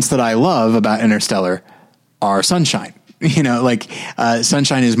the elements that I love about Interstellar are Sunshine.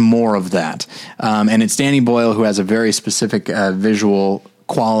 Sunshine is more of that. And it's Danny Boyle who has a very specific visual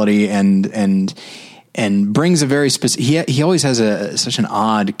quality and brings a very specific, he always has such an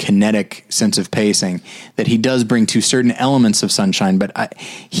odd kinetic sense of pacing that he does bring to certain elements of Sunshine. But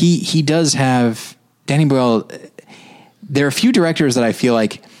he does have, Danny Boyle, there are a few directors that I feel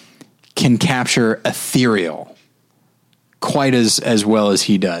like can capture ethereal quite as well as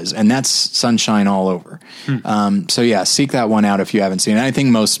he does, and that's Sunshine all over. So yeah, seek that one out if you haven't seen it. I think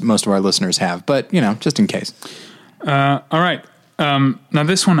most of our listeners have, but just in case. All right. Now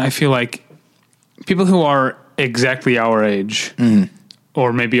this one, I feel like people who are exactly our age,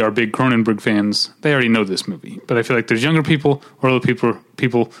 or maybe are big Cronenberg fans, they already know this movie. But I feel like there's younger people or older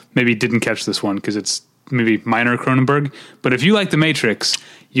people maybe didn't catch this one because it's maybe minor Cronenberg. But if you like The Matrix,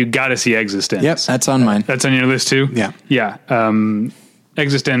 you got to see Existence. Yep, that's on mine. That's on your list too? Yeah. Yeah.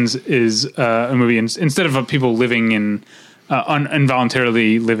 Existence is a movie, instead of people living in,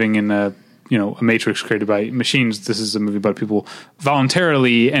 involuntarily living in a matrix created by machines, this is a movie about people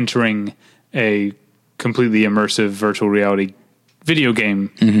voluntarily entering a completely immersive virtual reality video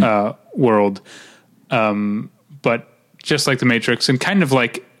game world. But just like The Matrix, and kind of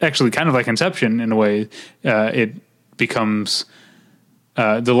like Inception in a way, it becomes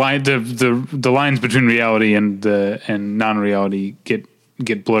the lines between reality and non-reality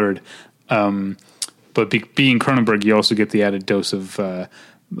get blurred. But being Cronenberg, you also get the added dose of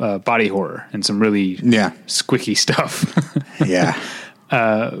body horror and some really squicky stuff. Yeah.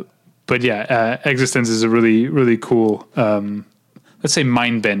 But yeah, Existence is a really, really cool, let's say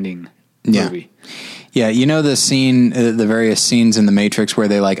mind-bending movie. Yeah, the scene, the various scenes in The Matrix where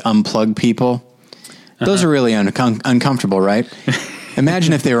they unplug people. Those are really uncomfortable, right?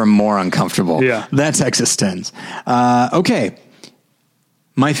 Imagine if they were more uncomfortable. Yeah. That's Existence. Okay.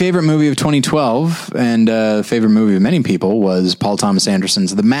 My favorite movie of 2012 and favorite movie of many people was Paul Thomas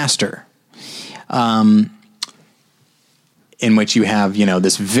Anderson's The Master, in which you have,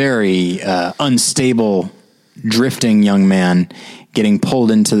 this very unstable drifting young man getting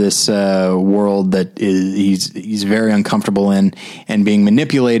pulled into this world that he's very uncomfortable in, and being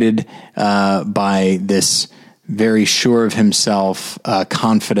manipulated by this very sure of himself,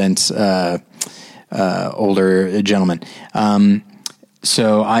 confident older gentleman.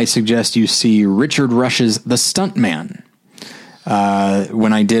 So I suggest you see Richard Rush's The Stuntman.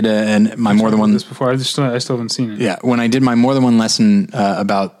 When I did my more than one this before, I still haven't seen it. Yeah, when I did my more than one lesson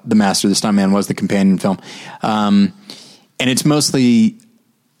about The Master, The Stuntman was the companion film, and it's mostly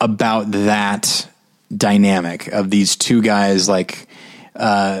about that dynamic of these two guys. Like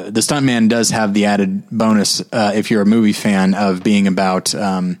The Stuntman does have the added bonus, if you're a movie fan, of being about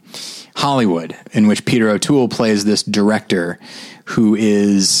Hollywood, in which Peter O'Toole plays this director who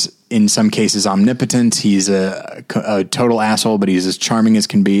is, in some cases, omnipotent. He's a total asshole, but he's as charming as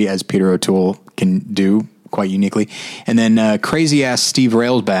can be, as Peter O'Toole can do quite uniquely. And then crazy ass Steve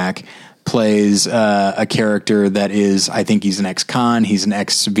Railsback plays a character that is, I think he's an ex-con, he's an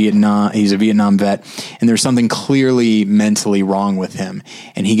ex-Vietnam, he's a Vietnam vet, and there's something clearly mentally wrong with him,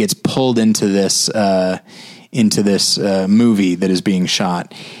 and he gets pulled into this movie that is being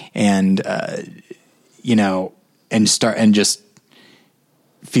shot, and just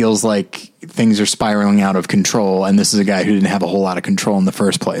feels like things are spiraling out of control, and this is a guy who didn't have a whole lot of control in the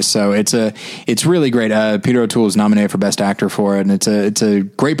first place. So it's really great. Peter O'Toole is nominated for Best Actor for it, and it's a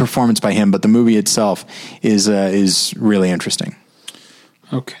great performance by him. But the movie itself is really interesting.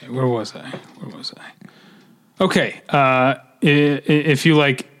 Okay, where was I? Okay, if you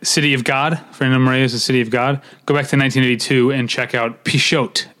like City of God, Fernando Moraes' City of God, go back to 1982 and check out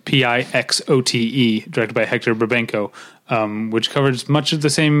Pixote, Pixote, directed by Hector Babenco, which covers much of the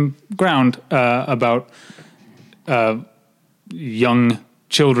same ground about young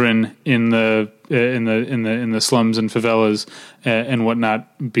children in the slums and favelas and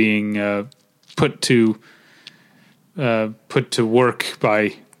whatnot being put to work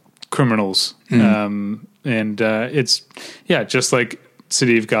by criminals. And it's just like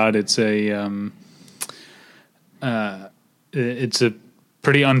City of God. It's a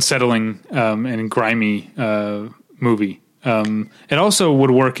pretty unsettling and grimy movie. It also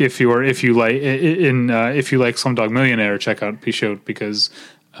would work if you like Slumdog Millionaire. Check out Pixote, because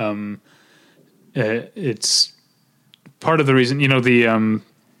it's part of the reason. The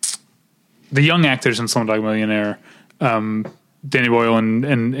young actors in Slumdog Millionaire, Danny Boyle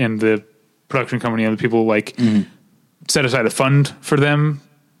and the production company and the people set aside a fund for them,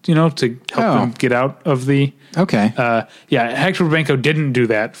 to help them get out of the. Okay. Hector Babenco didn't do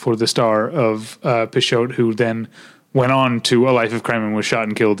that for the star of Pixote, who then went on to a life of crime and was shot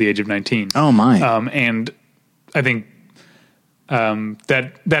and killed at the age of 19. Oh my. And I think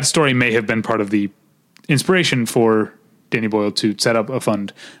that story may have been part of the inspiration for Danny Boyle to set up a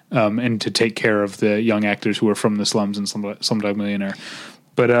fund and to take care of the young actors who are from the slums in Slumdog Millionaire.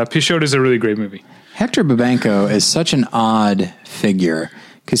 But Pixote is a really great movie. Hector Babenco is such an odd figure,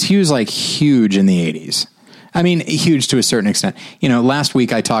 because he was huge in the 80s. I mean, huge to a certain extent. Last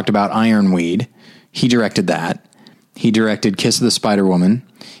week I talked about Ironweed. He directed that. He directed Kiss of the Spider Woman.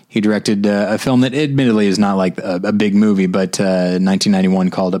 He directed a film that admittedly is not a big movie, but 1991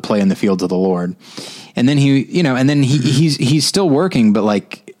 called A Play in the Fields of the Lord. And then he's still working, but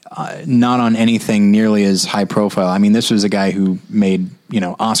not on anything nearly as high profile. I mean, this was a guy who made,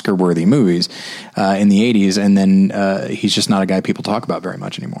 Oscar worthy movies in the 80s. And then he's just not a guy people talk about very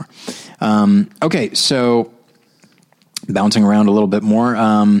much anymore. Okay. So bouncing around a little bit more,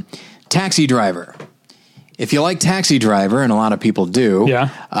 Taxi Driver. If you like Taxi Driver, and a lot of people do,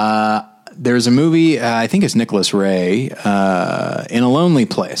 there's a movie, I think it's Nicholas Ray, In a Lonely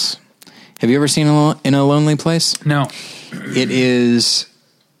Place. Have you ever seen In a Lonely Place? No. It is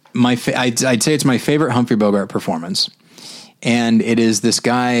I'd say it's my favorite Humphrey Bogart performance. And it is this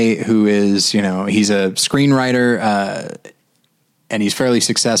guy who is, he's a screenwriter, and he's fairly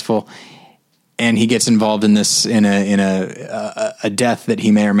successful. And he gets involved in this in a death that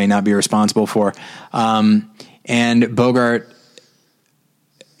he may or may not be responsible for. And Bogart,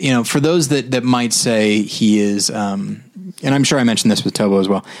 for those that might say he is, and I'm sure I mentioned this with Tobo as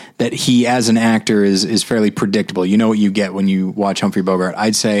well, that he as an actor is fairly predictable. You know what you get when you watch Humphrey Bogart.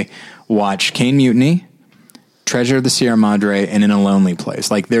 I'd say watch Caine Mutiny, Treasure of the Sierra Madre, and In a Lonely Place.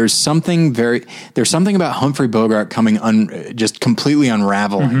 There's something about Humphrey Bogart coming just completely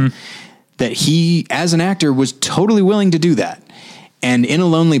unraveling. Mm-hmm. That he, as an actor, was totally willing to do that. And In a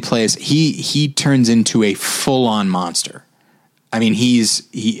Lonely Place, he turns into a full-on monster. I mean, he's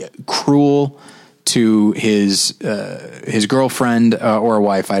cruel to his girlfriend or a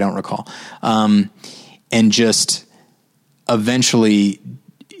wife, I don't recall, and just eventually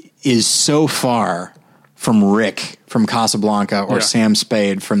is so far from Rick from Casablanca or Sam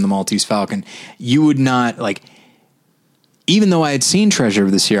Spade from The Maltese Falcon, you would not like. Even though I had seen Treasure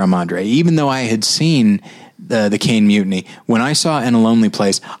of the Sierra Madre, even though I had seen the Caine Mutiny, when I saw In a Lonely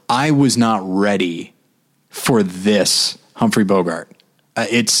Place, I was not ready for this Humphrey Bogart.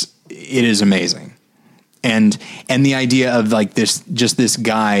 It is amazing. And the idea of like this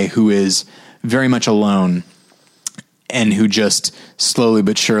guy who is very much alone and who just slowly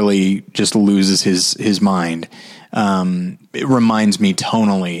but surely just loses his mind. It reminds me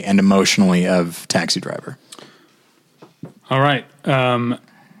tonally and emotionally of Taxi Driver. All right.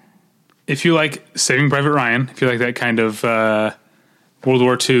 If you like Saving Private Ryan, if you like that kind of World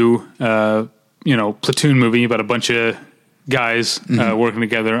War II, platoon movie about a bunch of guys working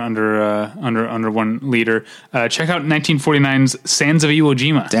together under one leader, check out 1949's Sands of Iwo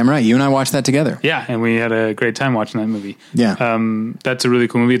Jima. Damn right, you and I watched that together. Yeah, and we had a great time watching that movie. Yeah, that's a really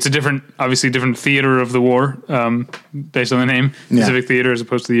cool movie. It's obviously different theater of the war, based on the name, Pacific Theater as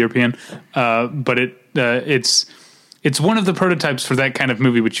opposed to the European. But it's one of the prototypes for that kind of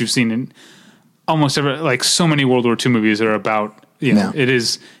movie, which you've seen in almost so many World War II movies that are about,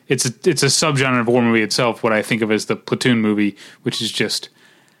 it's a subgenre of war movie itself, what I think of as the platoon movie, which is just,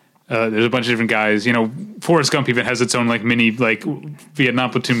 there's a bunch of different guys, Forrest Gump even has its own mini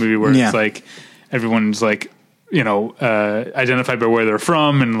Vietnam platoon movie where it's like, everyone's identified by where they're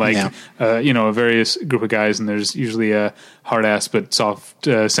from and a various group of guys, and there's usually a hard ass but soft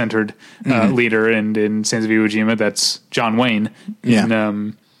centered leader, and in Sands of Iwo Jima that's John Wayne,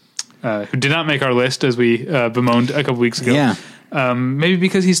 who did not make our list as we bemoaned a couple weeks ago. Maybe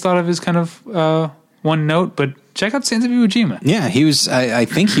because he's thought of as kind of one note, but check out Sands of Iwo Jima. Yeah, he was. I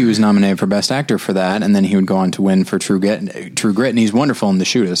think he was nominated for Best Actor for that, and then he would go on to win for True Grit, and he's wonderful in The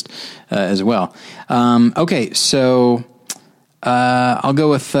Shootist as well. Okay, so I'll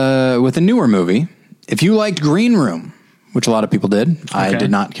go with a newer movie. If you liked Green Room, which a lot of people did, I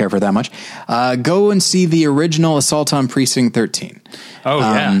did not care for that much. Go and see the original Assault on Precinct 13. Oh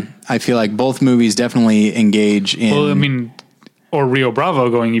yeah, I feel like both movies definitely engage in. Well, I mean. Or Rio Bravo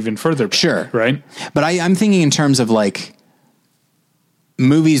going even further back, sure, right? But I'm thinking in terms of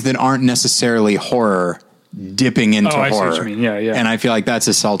movies that aren't necessarily horror dipping into horror. I see what you mean. Yeah. And I feel like that's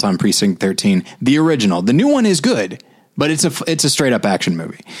Assault on Precinct 13, the original. The new one is good, but it's a straight up action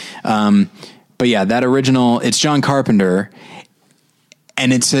movie. But yeah, that original, it's John Carpenter,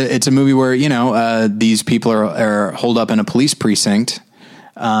 and it's a movie where these people are holed up in a police precinct.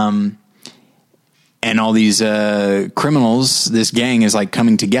 And all these criminals, this gang is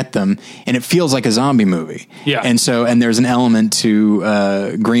coming to get them, and it feels like a zombie movie. Yeah, and there's an element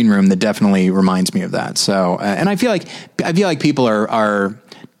to Green Room that definitely reminds me of that. So, and I feel like people are.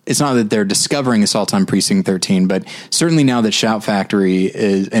 It's not that they're discovering Assault on Precinct 13, but certainly now that Shout Factory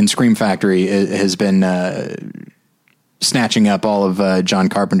and Scream Factory has been snatching up all of John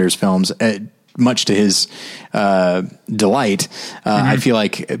Carpenter's films. Much to his delight, I feel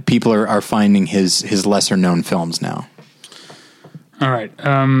like people are finding his lesser known films now. All right.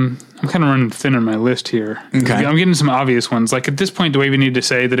 I'm kind of running thin on my list here. Okay. I'm getting some obvious ones. At this point, do we even need to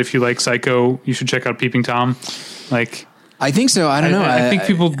say that if you like Psycho, you should check out Peeping Tom? I think so. I don't know. I think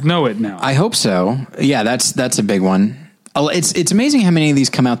people know it now. I hope so. Yeah, that's a big one. It's amazing how many of these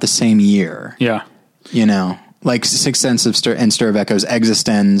come out the same year. Yeah. Like Sixth Sense and Stir of Echoes,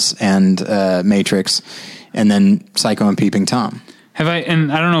 Existenz and Matrix, and then Psycho and Peeping Tom.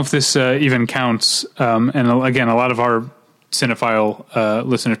 And I don't know if this even counts, and again, a lot of our cinephile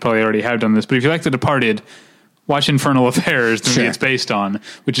listeners probably already have done this, but if you like The Departed, watch Infernal Affairs, the movie it's based on,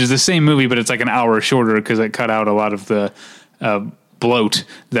 which is the same movie, but it's an hour shorter because it cut out a lot of the bloat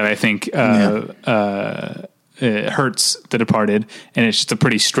that I think hurts The Departed, and it's just a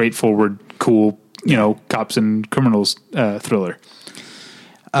pretty straightforward, cool cops and criminals thriller.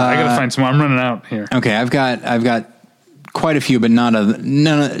 I gotta find some more. I'm running out here. Okay, I've got quite a few, but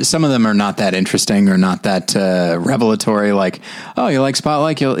some of them are not that interesting or not that revelatory. You like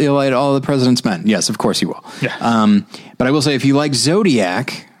Spotlight, you'll like All the President's Men. Yes, of course you will. Yeah. But I will say, if you like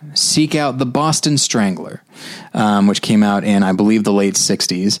Zodiac, seek out The Boston Strangler, which came out in, I believe, the late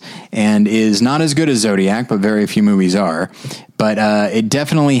 60s, and is not as good as Zodiac, but very few movies are. But it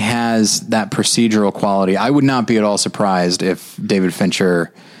definitely has that procedural quality. I would not be at all surprised if David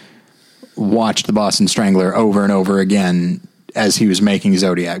Fincher watched The Boston Strangler over and over again as he was making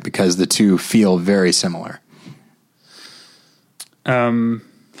Zodiac, because the two feel very similar. Here's a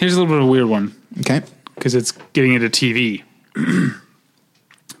little bit of a weird one. Okay. Because it's getting into TV.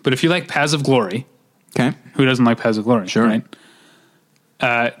 But if you like Paths of Glory, okay, who doesn't like Paths of Glory? Sure. Right?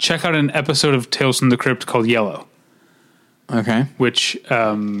 Check out an episode of Tales from the Crypt called Yellow. Okay. Which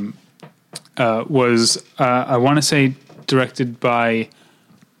was, I want to say, directed by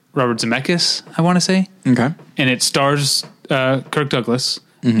Robert Zemeckis, I want to say. Okay. And it stars Kirk Douglas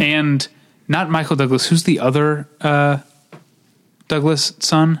and not Michael Douglas. Who's the other Douglas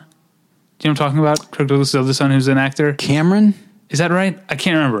son? Do you know what I'm talking about? Kirk Douglas' other son who's an actor? Cameron? Is that right? I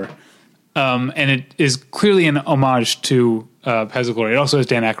can't remember. And it is clearly an homage to Paths of Glory. It also has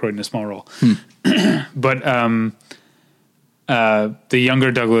Dan Aykroyd in a small role. But the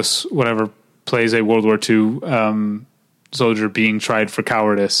younger Douglas, whatever, plays a World War II soldier being tried for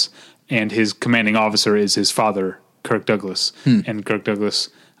cowardice, and his commanding officer is his father, Kirk Douglas. And Kirk Douglas,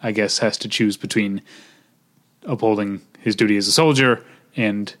 I guess, has to choose between upholding his duty as a soldier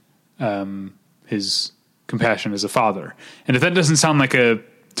and his compassion as a father. And if that doesn't sound like a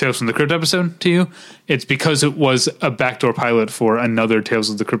Tales from the Crypt episode to you, it's because it was a backdoor pilot for another Tales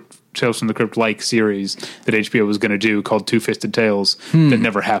from the Crypt like series that HBO was going to do called Two-Fisted Tales that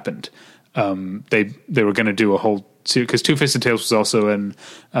never happened. They were going to do a whole series because Two-Fisted Tales was also in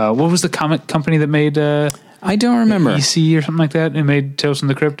what was the comic company that made I don't remember. EC or something like that, and made Tales from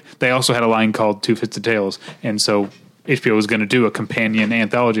the Crypt. They also had a line called Two-Fisted Tales, and so HBO was going to do a companion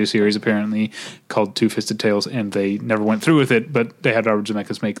anthology series, apparently, called Two-Fisted Tales, and they never went through with it, but they had Robert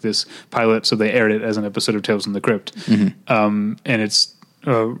Zemeckis make this pilot, so they aired it as an episode of Tales from the Crypt. And it's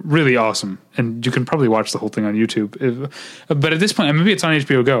really awesome, and you can probably watch the whole thing on YouTube. But at this point, maybe it's on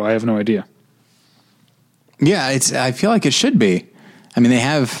HBO Go. I have no idea. Yeah, I feel like it should be. I mean, they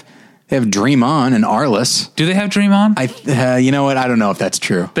have Dream On and Arliss. Do they have Dream On? You know what? I don't know if that's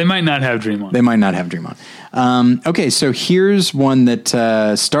true. They might not have Dream On. They might not have Dream On. Okay, so here's one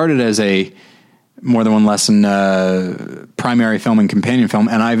that started as a More Than One Lesson primary film and companion film,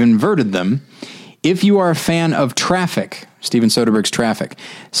 and I've inverted them. If you are a fan of Traffic, Steven Soderbergh's Traffic,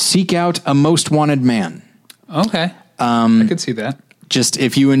 seek out A Most Wanted Man. Okay. I could see that. Just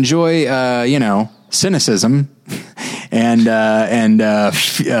if you enjoy, cynicism and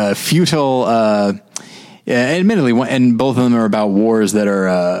futile, admittedly, and both of them are about wars that are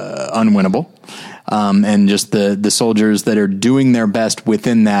unwinnable. And just the soldiers that are doing their best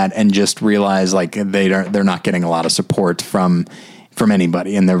within that and just realize like they're not getting a lot of support from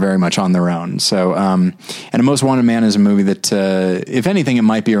anybody, and they're very much on their own. So, and A Most Wanted Man is a movie that, if anything, it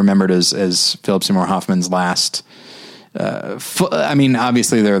might be remembered as Philip Seymour Hoffman's last. I mean,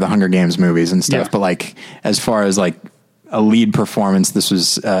 obviously there are the Hunger Games movies and stuff, but like as far as like a lead performance, this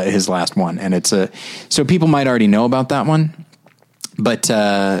was his last one, and so people might already know about that one, but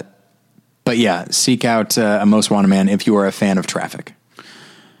yeah, seek out A Most Wanted Man if you are a fan of Traffic.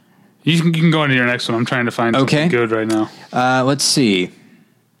 You can go into your next one. I'm trying to find something good right now. Let's see.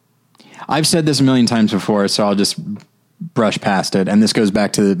 I've said this a million times before, so I'll just brush past it. And this goes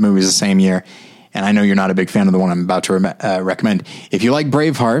back to the movies the same year. And I know you're not a big fan of the one I'm about to recommend. If you like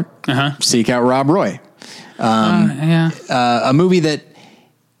Braveheart, seek out Rob Roy. A movie that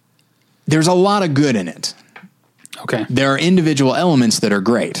there's a lot of good in it. Okay. There are individual elements that are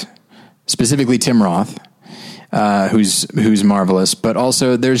great, specifically Tim Roth. Who's marvelous, but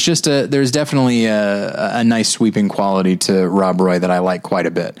also there's definitely a nice sweeping quality to Rob Roy that I like quite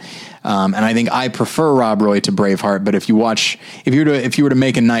a bit. And I think I prefer Rob Roy to Braveheart, but if you were to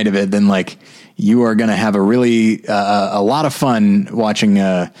make a night of it, then like you are going to have a lot of fun watching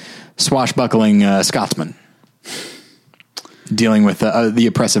swashbuckling Scotsman dealing with the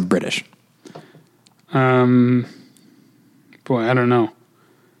oppressive British. Boy, I don't know.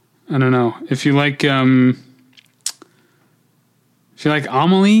 If you like,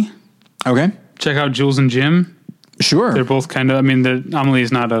 Amelie, okay, check out Jules and Jim. Sure. They're both kind of, Amelie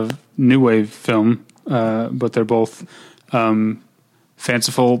is not a new wave film, but they're both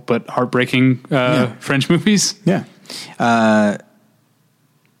fanciful but heartbreaking French movies. Yeah.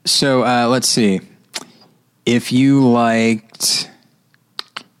 So let's see. If you liked...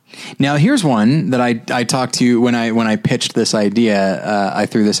 Now, here's one that I talked to you when I pitched this idea. I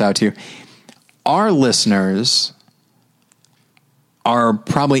threw this out to you. Our listeners are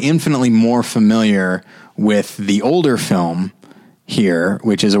probably infinitely more familiar with the older film here,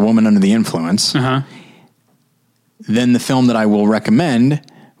 which is A Woman Under the Influence, than the film that I will recommend,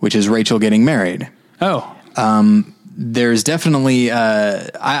 which is Rachel Getting Married. Oh. There's definitely,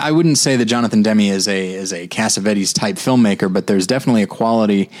 I wouldn't say that Jonathan Demme is a Cassavetes type filmmaker, but there's definitely a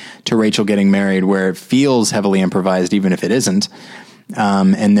quality to Rachel Getting Married where it feels heavily improvised, even if it isn't.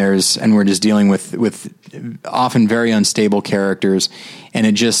 And we're just dealing with often very unstable characters, and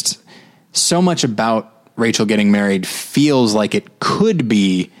it just so much about Rachel Getting Married feels like it could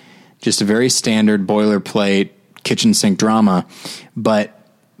be just a very standard boilerplate kitchen sink drama, but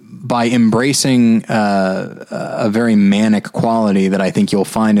by embracing a very manic quality that I think you'll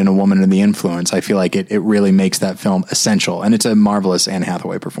find in A Woman Under the Influence, I feel like it really makes that film essential, and it's a marvelous Anne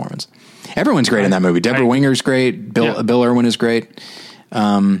Hathaway performance. Everyone's great in that movie. Deborah Winger's great. Bill Irwin is great.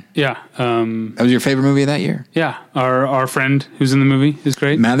 That was your favorite movie of that year? Yeah, our friend who's in the movie is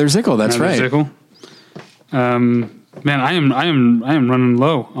great. Mather Zickel, that's right. Zickel. Man, I am running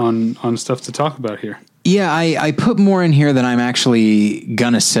low on stuff to talk about here. Yeah, I put more in here than I'm actually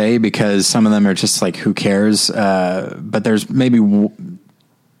gonna say because some of them are just like, who cares? But there's maybe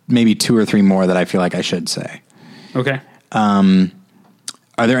 2 or 3 more that I feel like I should say. Okay.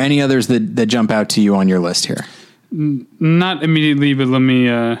 Are there any others that jump out to you on your list here? Not immediately, but let me.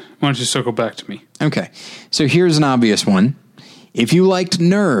 Why don't you circle back to me? Okay, so here's an obvious one. If you liked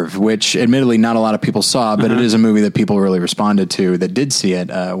Nerve, which admittedly not a lot of people saw, but it is a movie that people really responded to that did see it,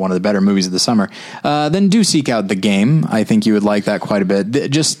 one of the better movies of the summer, then do seek out The Game. I think you would like that quite a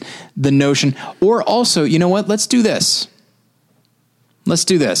bit. Just the notion. Or also, you know what? Let's do this.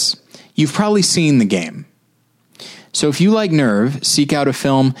 You've probably seen The Game. So if you like Nerve, seek out a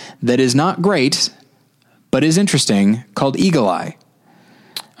film that is not great, but is interesting, called Eagle Eye.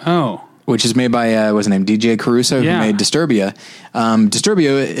 Oh. Which is made by, what's his name, DJ Caruso, who made Disturbia.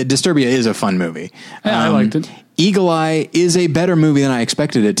 Disturbia is a fun movie. Yeah, I liked it. Eagle Eye is a better movie than I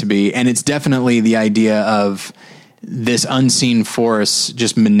expected it to be, and it's definitely the idea of this unseen force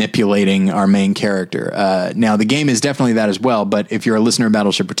just manipulating our main character. Now, The Game is definitely that as well, but if you're a listener of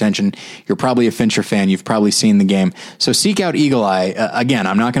Battleship Pretension, you're probably a Fincher fan. You've probably seen The Game. So seek out Eagle Eye. Again,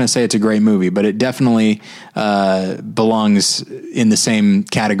 I'm not going to say it's a great movie, but it definitely belongs in the same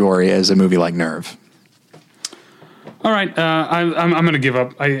category as a movie like Nerve. All right, I'm going to give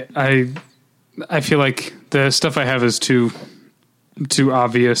up. I feel like the stuff I have is too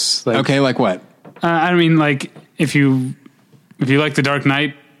obvious. Like, okay, like what? I mean, like, if you like The Dark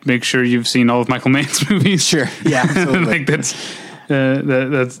Knight, make sure you've seen all of Michael Mann's movies. Sure, yeah, absolutely. Like that's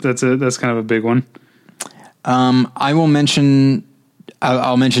kind of a big one. I'll mention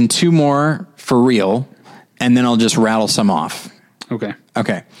 2 more for real, and then I'll just rattle some off. Okay.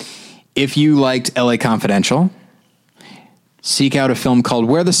 If you liked LA Confidential, seek out a film called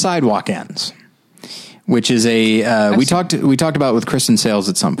Where the Sidewalk Ends, which is we talked about with Kristen Sales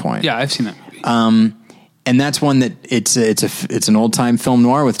at some point. Yeah, I've seen that movie. And that's one that it's an old time film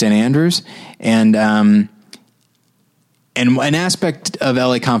noir with Dan Andrews, and an aspect of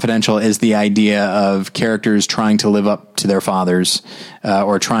LA Confidential is the idea of characters trying to live up to their fathers,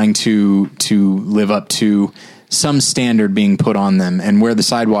 or trying to live up to some standard being put on them. And Where the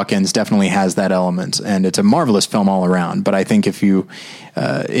Sidewalk Ends definitely has that element, and it's a marvelous film all around. But I think if you,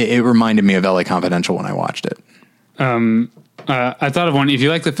 it reminded me of LA Confidential when I watched it. I thought of one. If you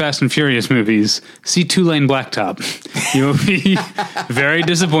like the Fast and Furious movies, see 2-Lane Blacktop. You will be very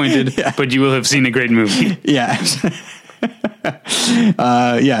disappointed, but you will have seen a great movie. Yeah.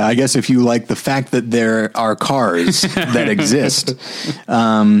 I guess if you like the fact that there are cars that exist.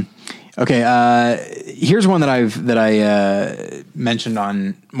 Here's one that I mentioned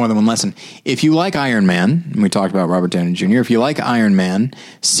on More Than One Lesson. If you like Iron Man, and we talked about Robert Downey Jr., if you like Iron Man,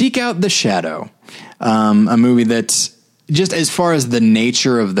 seek out The Shadow, a movie that's, just as far as the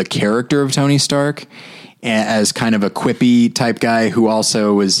nature of the character of Tony Stark, as kind of a quippy type guy who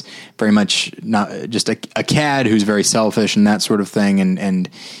also was very much not just a cad who's very selfish and that sort of thing, and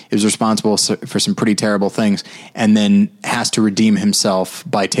is responsible for some pretty terrible things, and then has to redeem himself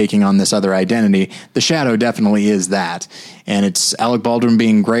by taking on this other identity. The Shadow definitely is that, and it's Alec Baldwin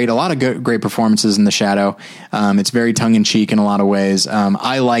being great. A lot of great performances in The Shadow. It's very tongue in cheek in a lot of ways.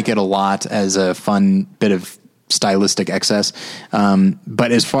 I like it a lot as a fun bit of stylistic excess.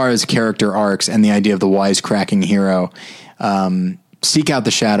 But as far as character arcs and the idea of the wisecracking hero, seek out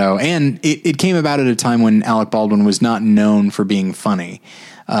The Shadow. And it came about at a time when Alec Baldwin was not known for being funny.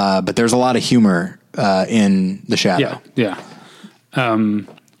 But there's a lot of humor in The Shadow. Yeah. And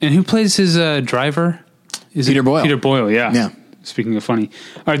who plays his driver? Peter Boyle. Peter Boyle, yeah. Yeah. Speaking of funny.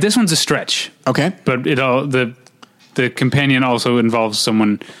 All right, this one's a stretch. Okay. But the companion also involves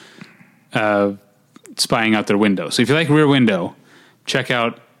someone spying out their window. So if you like Rear Window, check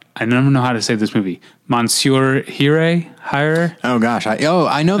out, I never know how to say this movie, Monsieur Hire. Oh gosh. I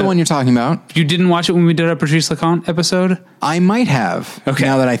know the one you're talking about. You didn't watch it when we did our Patrice Leconte episode? I might have. Okay.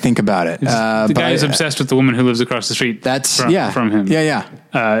 Now that I think about it. The guy is obsessed with the woman who lives across the street from him. Yeah.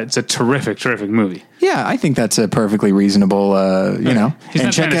 It's a terrific movie. Yeah, I think that's a perfully reasonable, He's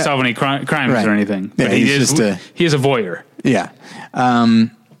not trying to solve any crimes or anything. Yeah, but he is a voyeur. Yeah.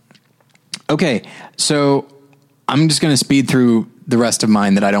 Okay, so I'm just going to speed through the rest of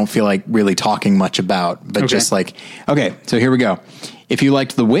mine that I don't feel like really talking much about, but just like, okay, so here we go. If you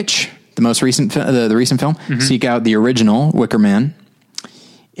liked The Witch, the most recent the recent film, seek out the original Wicker Man.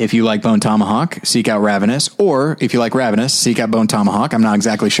 If you like Bone Tomahawk, seek out Ravenous. Or if you like Ravenous, seek out Bone Tomahawk. I'm not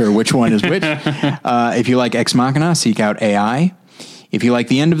exactly sure which one is which. If you like Ex Machina, seek out AI. If you like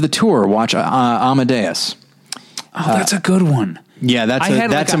The End of the Tour, watch Amadeus. Oh, that's a good one. Yeah,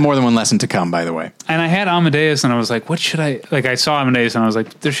 that's a more than one lesson to come, by the way. And I had Amadeus, and I was like, what should I... Like, I saw Amadeus, and I was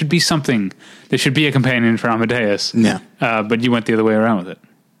like, there should be something. There should be a companion for Amadeus. Yeah. But you went the other way around with it.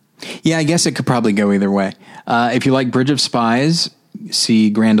 Yeah, I guess it could probably go either way. If you like Bridge of Spies, see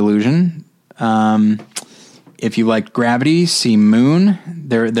Grand Illusion. If you like Gravity, see Moon.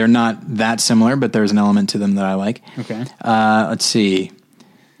 They're not that similar, but there's an element to them that I like. Okay. Let's see.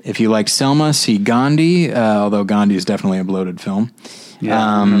 If you like Selma, see Gandhi, although Gandhi is definitely a bloated film. Yeah,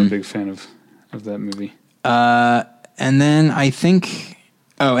 I'm not a big fan of that movie. And then I think...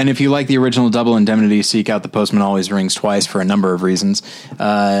 Oh, and if you like the original Double Indemnity, seek out The Postman Always Rings Twice for a number of reasons.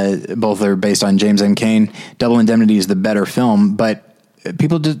 Both are based on James M. Cain. Double Indemnity is the better film, but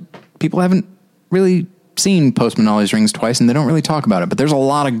people haven't really seen Postman Always Rings Twice, and they don't really talk about it. But there's a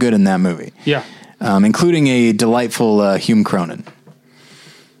lot of good in that movie. Yeah. Including a delightful Hume Cronin.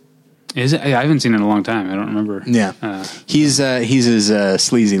 Is it? I haven't seen it in a long time. I don't remember. Yeah. He's his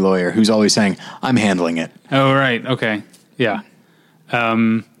sleazy lawyer who's always saying, I'm handling it. Oh, right. Okay. Yeah. I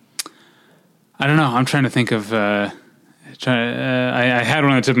don't know. I'm trying to think of. I had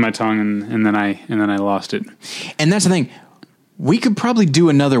one on the tip of my tongue, and then I lost it. And that's the thing. We could probably do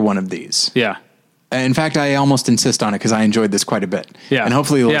another one of these. Yeah. In fact, I almost insist on it because I enjoyed this quite a bit. Yeah. And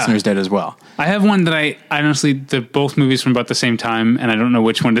hopefully the listeners did as well. I have one that I honestly, they're both movies from about the same time, and I don't know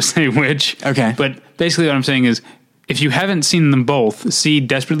which one to say which. Okay. But basically what I'm saying is, if you haven't seen them both, see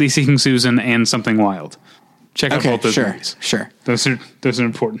Desperately Seeking Susan and Something Wild. Check out both those movies. Sure. Those are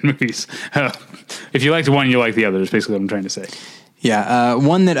important movies. If you like the one, you like the other, is basically what I'm trying to say. Yeah,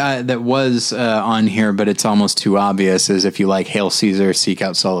 one that was on here, but it's almost too obvious, is if you like Hail Caesar, seek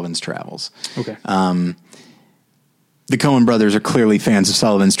out Sullivan's Travels. Okay. The Coen brothers are clearly fans of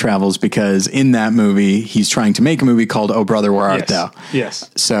Sullivan's Travels because in that movie, he's trying to make a movie called Oh Brother, Where Art Thou? Yes.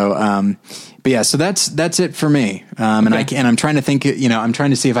 So, but yeah, so that's it for me. And I'm trying to think, I'm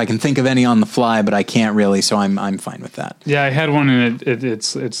trying to see if I can think of any on the fly, but I can't really, so I'm fine with that. Yeah, I had one and it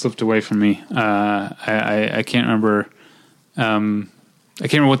slipped away from me. I can't remember. I can't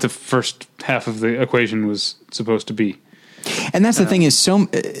remember what the first half of the equation was supposed to be. And that's the thing is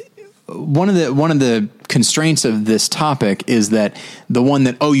one of the constraints of this topic is that the one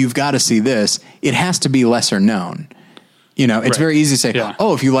that, you've got to see this, it has to be lesser known. It's very easy to say,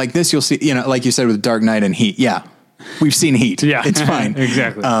 if you like this, you'll see, like you said with Dark Knight and Heat. Yeah. We've seen Heat. Yeah. It's fine.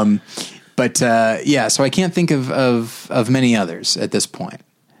 Exactly. So I can't think of many others at this point.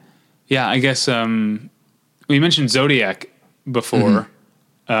 Yeah, I guess, we mentioned Zodiac before.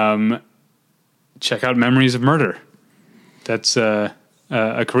 Check out Memories of Murder. That's a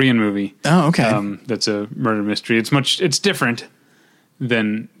Korean movie. Oh, okay. That's a murder mystery. It's different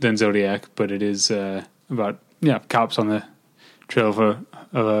than Zodiac, but it is about cops on the trail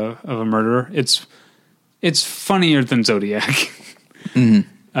of a murderer. It's funnier than Zodiac.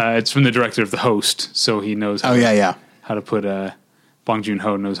 It's from the director of The Host, so he knows. How to put Bong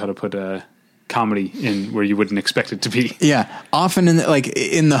Joon-ho knows how to put comedy in where you wouldn't expect it to be. Yeah, often in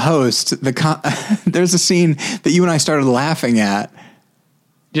The Host, there's a scene that you and I started laughing at.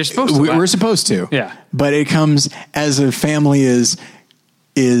 You're supposed to. We're supposed to. Yeah, but it comes as a family is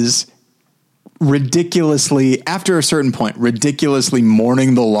ridiculously, after a certain point, ridiculously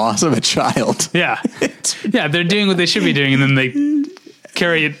mourning the loss of a child. Yeah, they're doing what they should be doing, and then they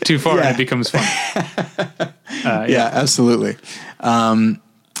carry it too far, and it becomes fun. Absolutely. All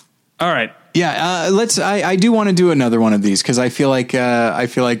right. Yeah, I do want to do another one of these because I feel like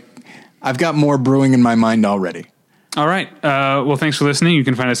I've got more brewing in my mind already. All right. Well, thanks for listening. You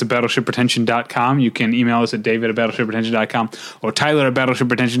can find us at battleshippretension.com. You can email us at david@battleshippretension.com or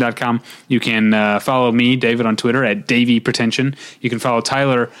tyler@battleshippretension.com. You can follow me, David, on Twitter at DavyPretension. You can follow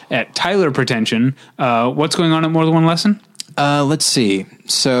Tyler at TylerPretension. What's going on at More Than One Lesson? Let's see.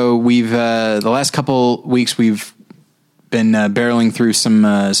 So we've the last couple weeks we've been barreling through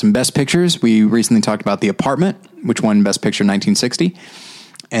some best pictures. We recently talked about The Apartment, which won Best Picture in 1960.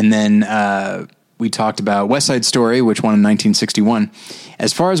 And then we talked about West Side Story, which won in 1961.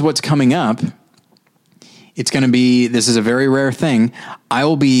 As far as what's coming up, it's going to be, this is a very rare thing, I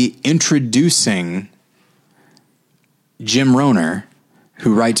will be introducing Jim Rohner,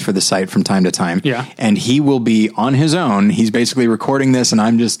 who writes for the site from time to time. Yeah. And he will be on his own. He's basically recording this, and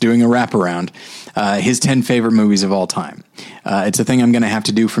I'm just doing a wraparound. His 10 favorite movies of all time. It's a thing I'm going to have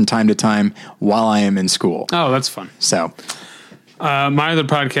to do from time to time while I am in school. Oh, that's fun. So, My other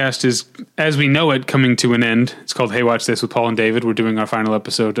podcast is As We Know It, coming to an end. It's called Hey Watch This with Paul and David. We're doing our final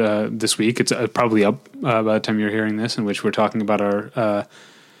episode this week. It's probably up by the time you're hearing this, in which we're talking about our...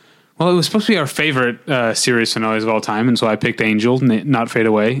 well, it was supposed to be our favorite series finales of all time, and so I picked Angel, Not Fade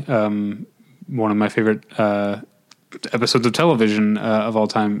Away, one of my favorite episodes of television of all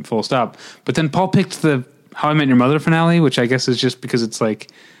time, full stop. But then Paul picked the How I Met Your Mother finale, which I guess is just because it's like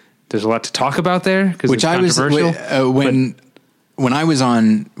there's a lot to talk about there, because it's controversial. When I was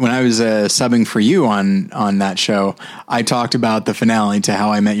subbing for you on that show, I talked about the finale to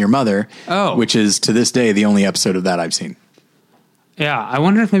How I Met Your Mother, which is to this day the only episode of that I've seen. Yeah, I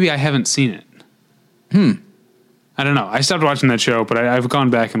wonder if maybe I haven't seen it. I don't know. I stopped watching that show, but I've gone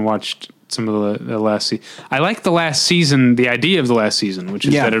back and watched some of the last season. I like the last season, the idea of the last season, which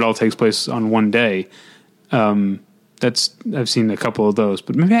is that it all takes place on one day. I've seen a couple of those,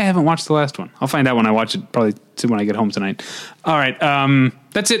 but maybe I haven't watched the last one. I'll find out when I watch it, probably when I get home tonight. All right.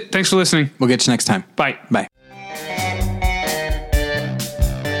 That's it. Thanks for listening. We'll get you next time. Bye. Bye.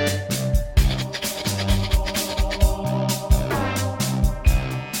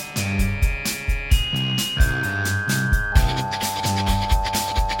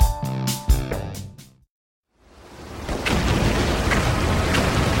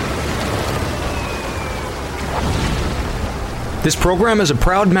 This program is a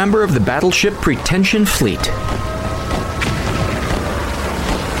proud member of the Battleship Pretension Fleet.